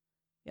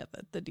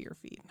 the deer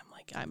feet. And I'm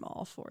like, I'm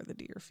all for the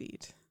deer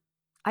feet.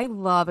 I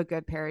love a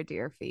good pair of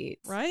deer feet.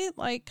 Right?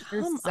 Like,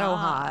 they're come so on.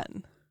 hot.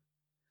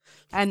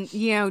 And,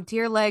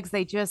 deer legs,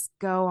 they just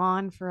go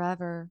on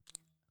forever.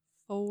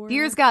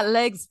 Deer's got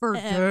legs for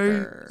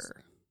days.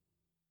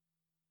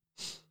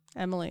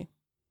 Emily,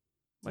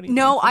 what do you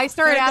No, think? I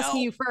started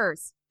asking you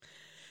first.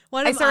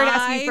 What am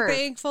I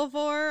thankful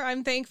for?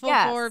 I'm thankful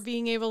for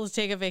being able to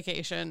take a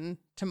vacation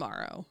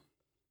tomorrow.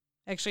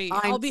 Actually,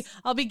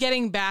 I'll be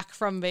getting back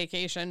from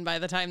vacation by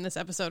the time this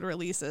episode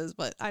releases,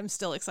 but I'm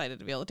still excited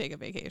to be able to take a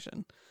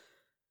vacation.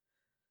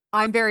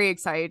 I'm very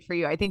excited for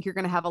you. I think you're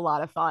going to have a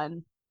lot of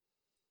fun.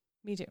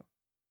 Me too.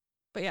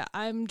 But yeah,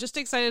 I'm just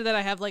excited that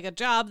I have like a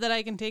job that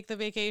I can take the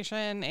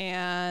vacation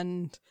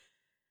and,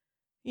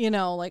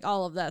 like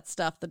all of that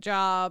stuff, the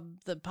job,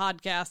 the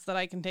podcast that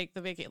I can take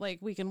the vacation, like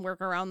we can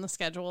work around the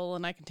schedule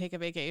and I can take a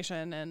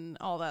vacation and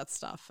all that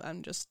stuff.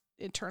 I'm just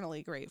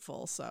eternally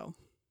grateful. So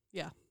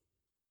yeah.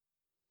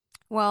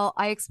 Well,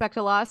 I expect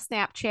a lot of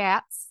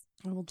Snapchats.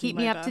 Keep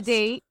me up to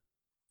date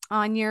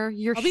on your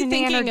I'll be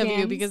thinking of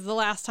you because the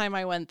last time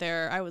I went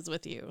there, I was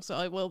with you. So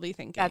I will be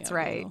thinking That's of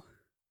right. you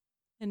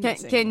and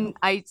can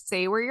I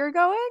say where you're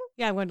going?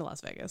 Yeah, I'm going to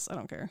Las Vegas. I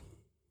don't care.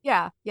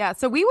 Yeah.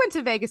 So we went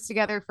to Vegas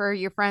together for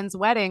your friend's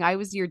wedding. I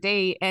was your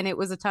date and it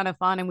was a ton of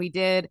fun. And we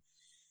did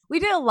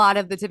a lot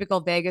of the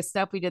typical Vegas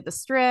stuff. We did the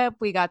Strip.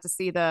 We got to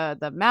see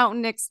the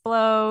mountain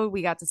explode.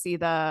 We got to see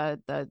the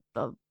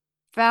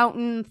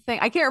fountain thing.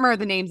 I can't remember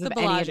the names of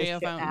any of this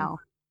shit now.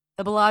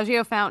 The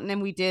Bellagio fountain,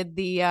 and we did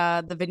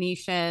the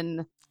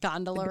Venetian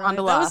gondola.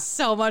 That was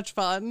so much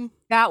fun.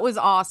 That was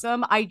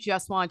awesome. I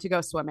just wanted to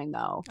go swimming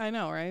though. I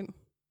know, right?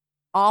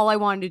 All I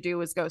wanted to do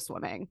was go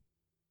swimming.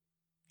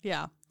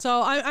 Yeah.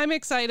 So I'm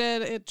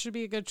excited. It should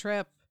be a good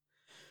trip.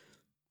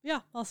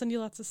 Yeah, I'll send you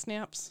lots of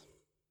snaps.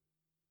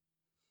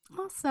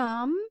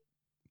 Awesome.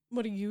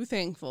 What are you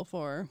thankful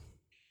for?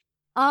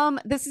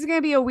 This is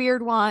gonna be a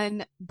weird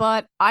one,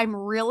 but I'm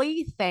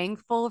really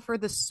thankful for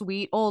the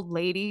sweet old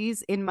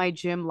ladies in my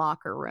gym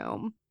locker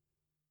room.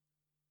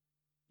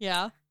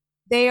 Yeah.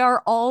 They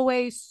are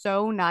always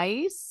so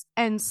nice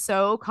and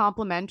so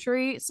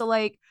complimentary. So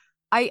like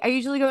I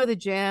usually go to the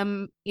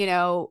gym, you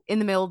know, in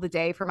the middle of the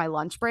day for my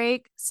lunch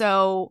break.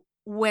 So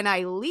when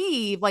I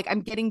leave, like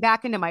I'm getting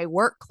back into my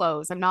work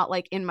clothes. I'm not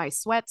like in my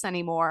sweats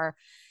anymore.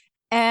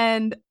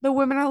 And the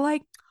women are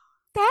like,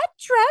 that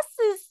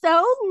dress is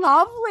so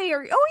lovely. Or,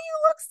 oh, you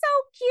look so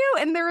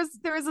cute. And there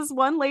was this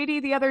one lady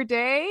the other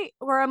day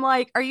where I'm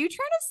like, are you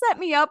trying to set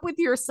me up with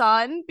your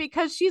son?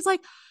 Because she's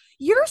like,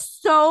 you're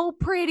so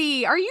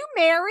pretty. Are you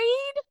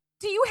married?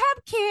 Do you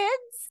have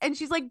kids? And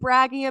she's like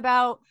bragging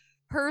about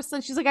her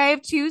son. She's like, I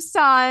have two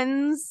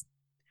sons.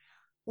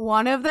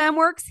 One of them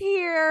works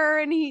here,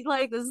 and he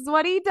like this is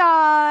what he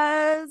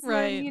does.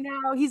 Right. And you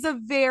know, he's a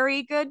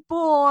very good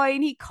boy,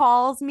 and he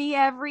calls me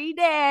every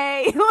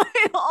day.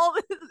 Like, all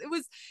this,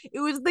 it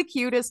was the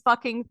cutest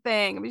fucking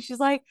thing. I mean, she's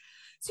like,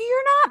 so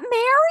you're not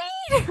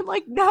married? I'm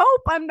like,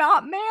 nope, I'm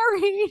not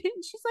married.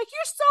 And she's like,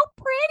 you're so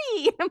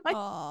pretty.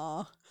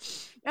 Aw.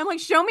 I'm like,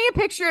 show me a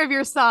picture of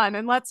your son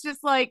and let's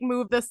just like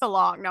move this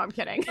along. No, I'm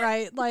kidding.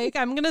 Right. Like,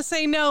 I'm going to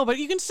say no, but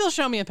you can still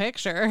show me a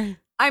picture.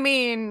 I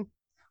mean,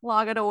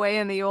 log it away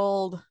in the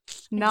old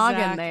noggin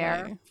Exactly.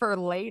 there for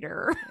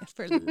later.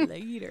 For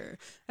later.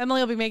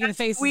 Emily will be making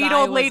faces. Sweet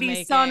I old was lady's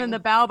making. son and the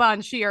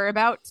Balbanshi are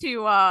about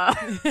to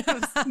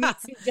meet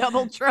some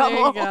double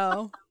trouble. There you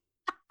go.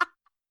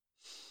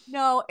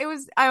 No,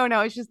 I don't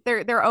know. It's just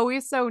they're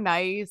always so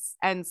nice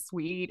and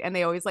sweet, and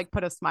they always like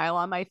put a smile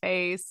on my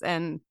face.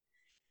 And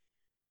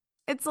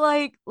it's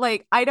like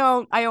I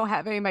don't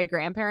have any of my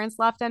grandparents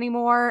left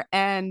anymore.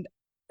 And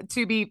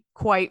to be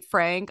quite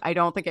frank, I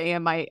don't think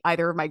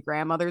either of my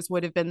grandmothers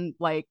would have been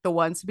like the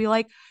ones to be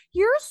like,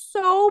 you're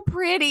so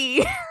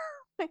pretty.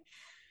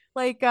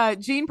 Like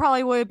Jean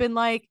probably would have been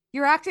like,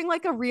 you're acting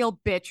like a real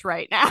bitch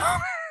right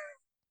now.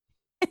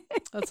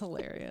 That's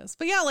hilarious.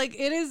 But yeah, like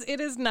it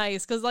is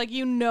nice because like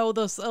you know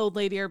those old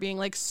lady are being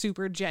like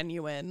super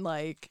genuine,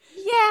 like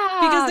Yeah,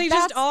 because they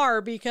just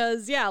are.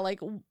 Because yeah, like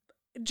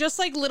just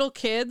like little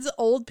kids,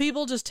 old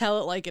people just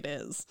tell it like it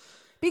is.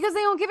 Because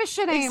they don't give a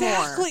shit anymore.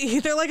 Exactly.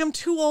 They're like, I'm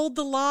too old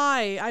to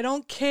lie. I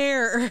don't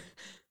care.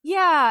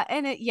 Yeah,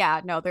 and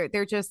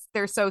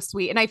they're so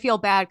sweet. And I feel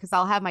bad because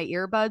I'll have my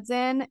earbuds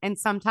in and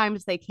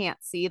sometimes they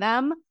can't see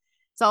them.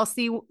 So I'll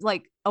see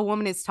like a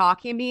woman is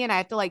talking to me and I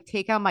have to like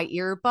take out my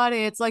earbud and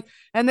it's like,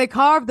 and they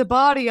carved the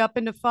body up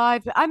into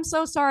 5. I'm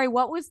so sorry.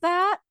 What was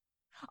that?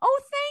 Oh,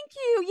 thank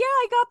you. Yeah,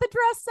 I got the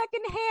dress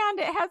secondhand.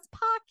 It has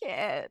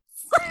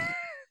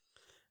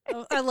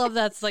pockets. I love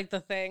that's like the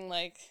thing.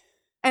 Like,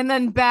 And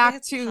then back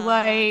it's to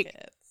like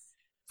pockets.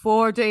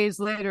 4 days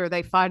later,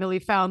 they finally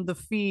found the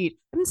feet.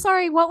 I'm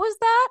sorry, what was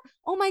that?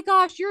 Oh my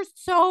gosh, you're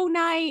so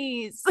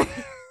nice.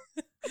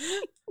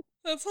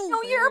 That's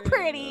No, you're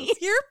pretty.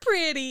 hilarious. You're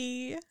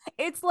pretty.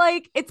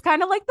 It's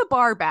kind of like the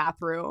bar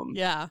bathroom.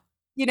 Yeah.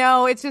 You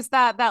know, it's just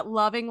that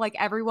loving, like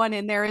everyone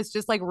in there is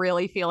just like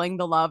really feeling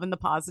the love and the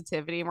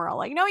positivity. And we're all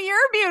like, no, you're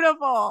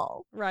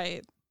beautiful.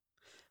 Right.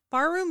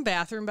 Barroom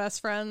bathroom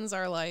best friends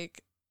are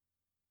like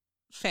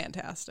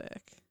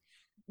fantastic.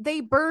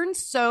 They burn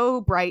so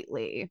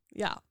brightly.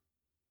 Yeah.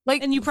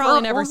 Like, And you probably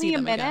for never see only a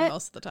them again minute,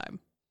 most of the time.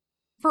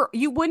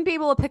 you wouldn't be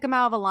able to pick them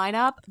out of a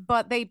lineup,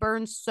 but they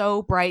burn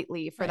so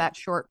brightly for Right. that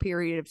short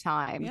period of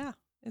time. Yeah.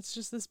 It's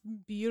just this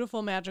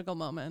beautiful, magical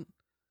moment.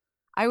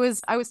 I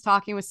was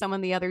talking with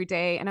someone the other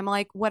day and I'm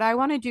like, what I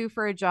want to do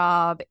for a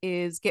job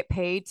is get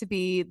paid to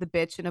be the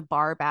bitch in a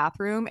bar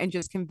bathroom and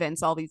just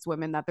convince all these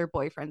women that their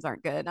boyfriends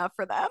aren't good enough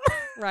for them.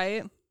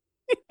 Right?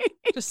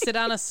 Just sit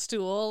on a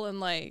stool and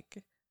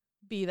like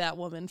be that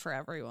woman for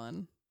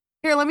everyone.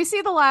 Here, let me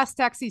see the last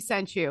text he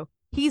sent you.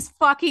 He's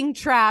fucking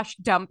trash.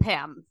 Dump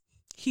him.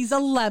 He's a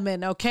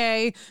lemon,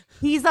 okay?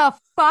 He's a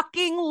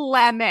fucking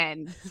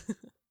lemon.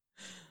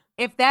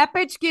 If that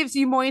bitch gives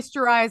you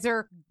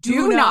moisturizer,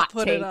 do not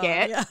put take on.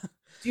 it. Yeah.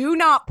 Do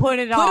not put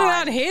it on. Put it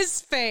on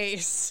his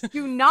face.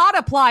 Do not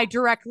apply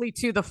directly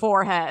to the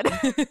forehead.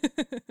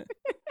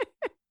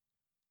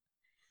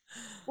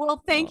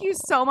 Well, thank you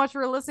so much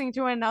for listening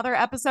to another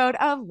episode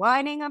of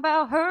Whining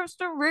About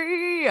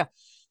Herstory.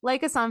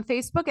 Like us on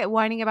Facebook at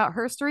Whining About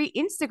Herstory,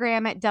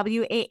 Instagram at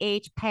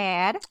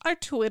WAHPad. Our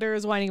Twitter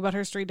is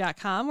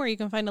whiningaboutherstory.com, where you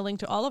can find a link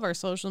to all of our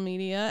social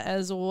media,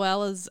 as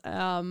well as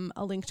a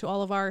link to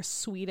all of our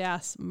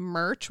sweet-ass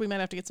merch. We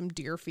might have to get some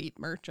deer feet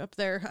merch up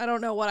there. I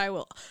don't know what I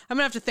will. I'm going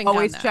to have to think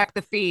Always on that. check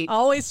the feet.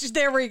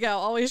 There we go.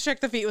 Always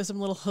check the feet with some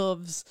little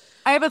hooves.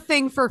 I have a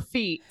thing for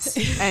feet,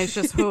 and it's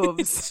just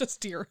hooves. It's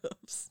just deer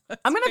hooves. That's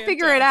I'm gonna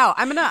figure it out.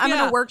 I'm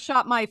gonna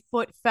workshop my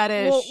foot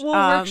fetish. We'll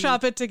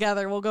workshop it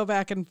together. We'll go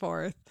back and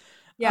forth.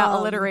 Yeah,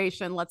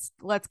 alliteration. Let's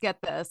get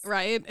this.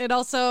 Right. It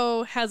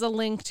also has a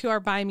link to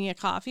our Buy Me a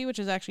Coffee, which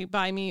is actually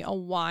buy me a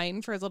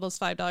wine for as little as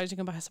 $5. You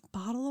can buy us a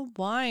bottle of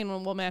wine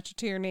and we'll match it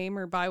to your name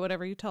or buy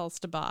whatever you tell us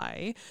to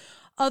buy.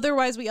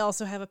 Otherwise, we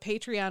also have a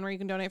Patreon where you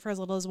can donate for as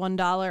little as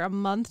 $1 a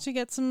month to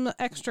get some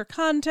extra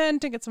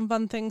content and get some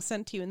fun things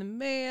sent to you in the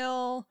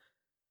mail.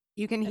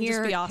 You can And just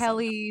hear be awesome.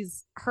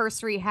 Kelly's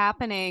Herstory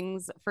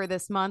happenings for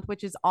this month,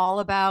 which is all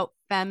about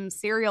femme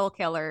serial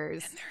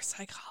killers. And their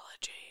psychology.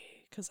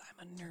 because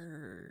I'm a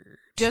nerd.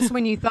 Just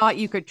when you thought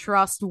you could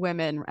trust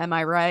women. Am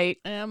I right?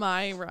 Am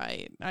I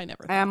right? I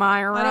never thought Am that.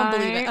 I right? I don't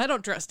believe it. I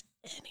don't trust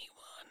anyone.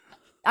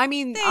 I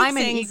mean, Thanks, I'm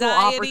an equal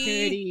anxiety.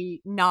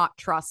 opportunity not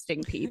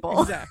trusting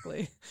people.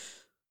 Exactly.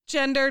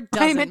 Gender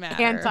doesn't I'm an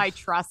matter.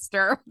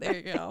 anti-truster. There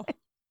you go.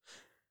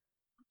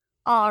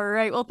 All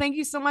right. Well, thank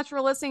you so much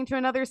for listening to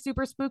another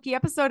super spooky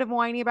episode of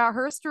Whiny About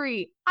Her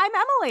Street. I'm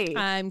Emily.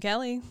 I'm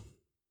Kelly.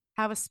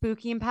 Have a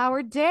spooky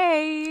empowered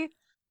day.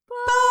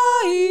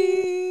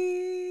 Bye.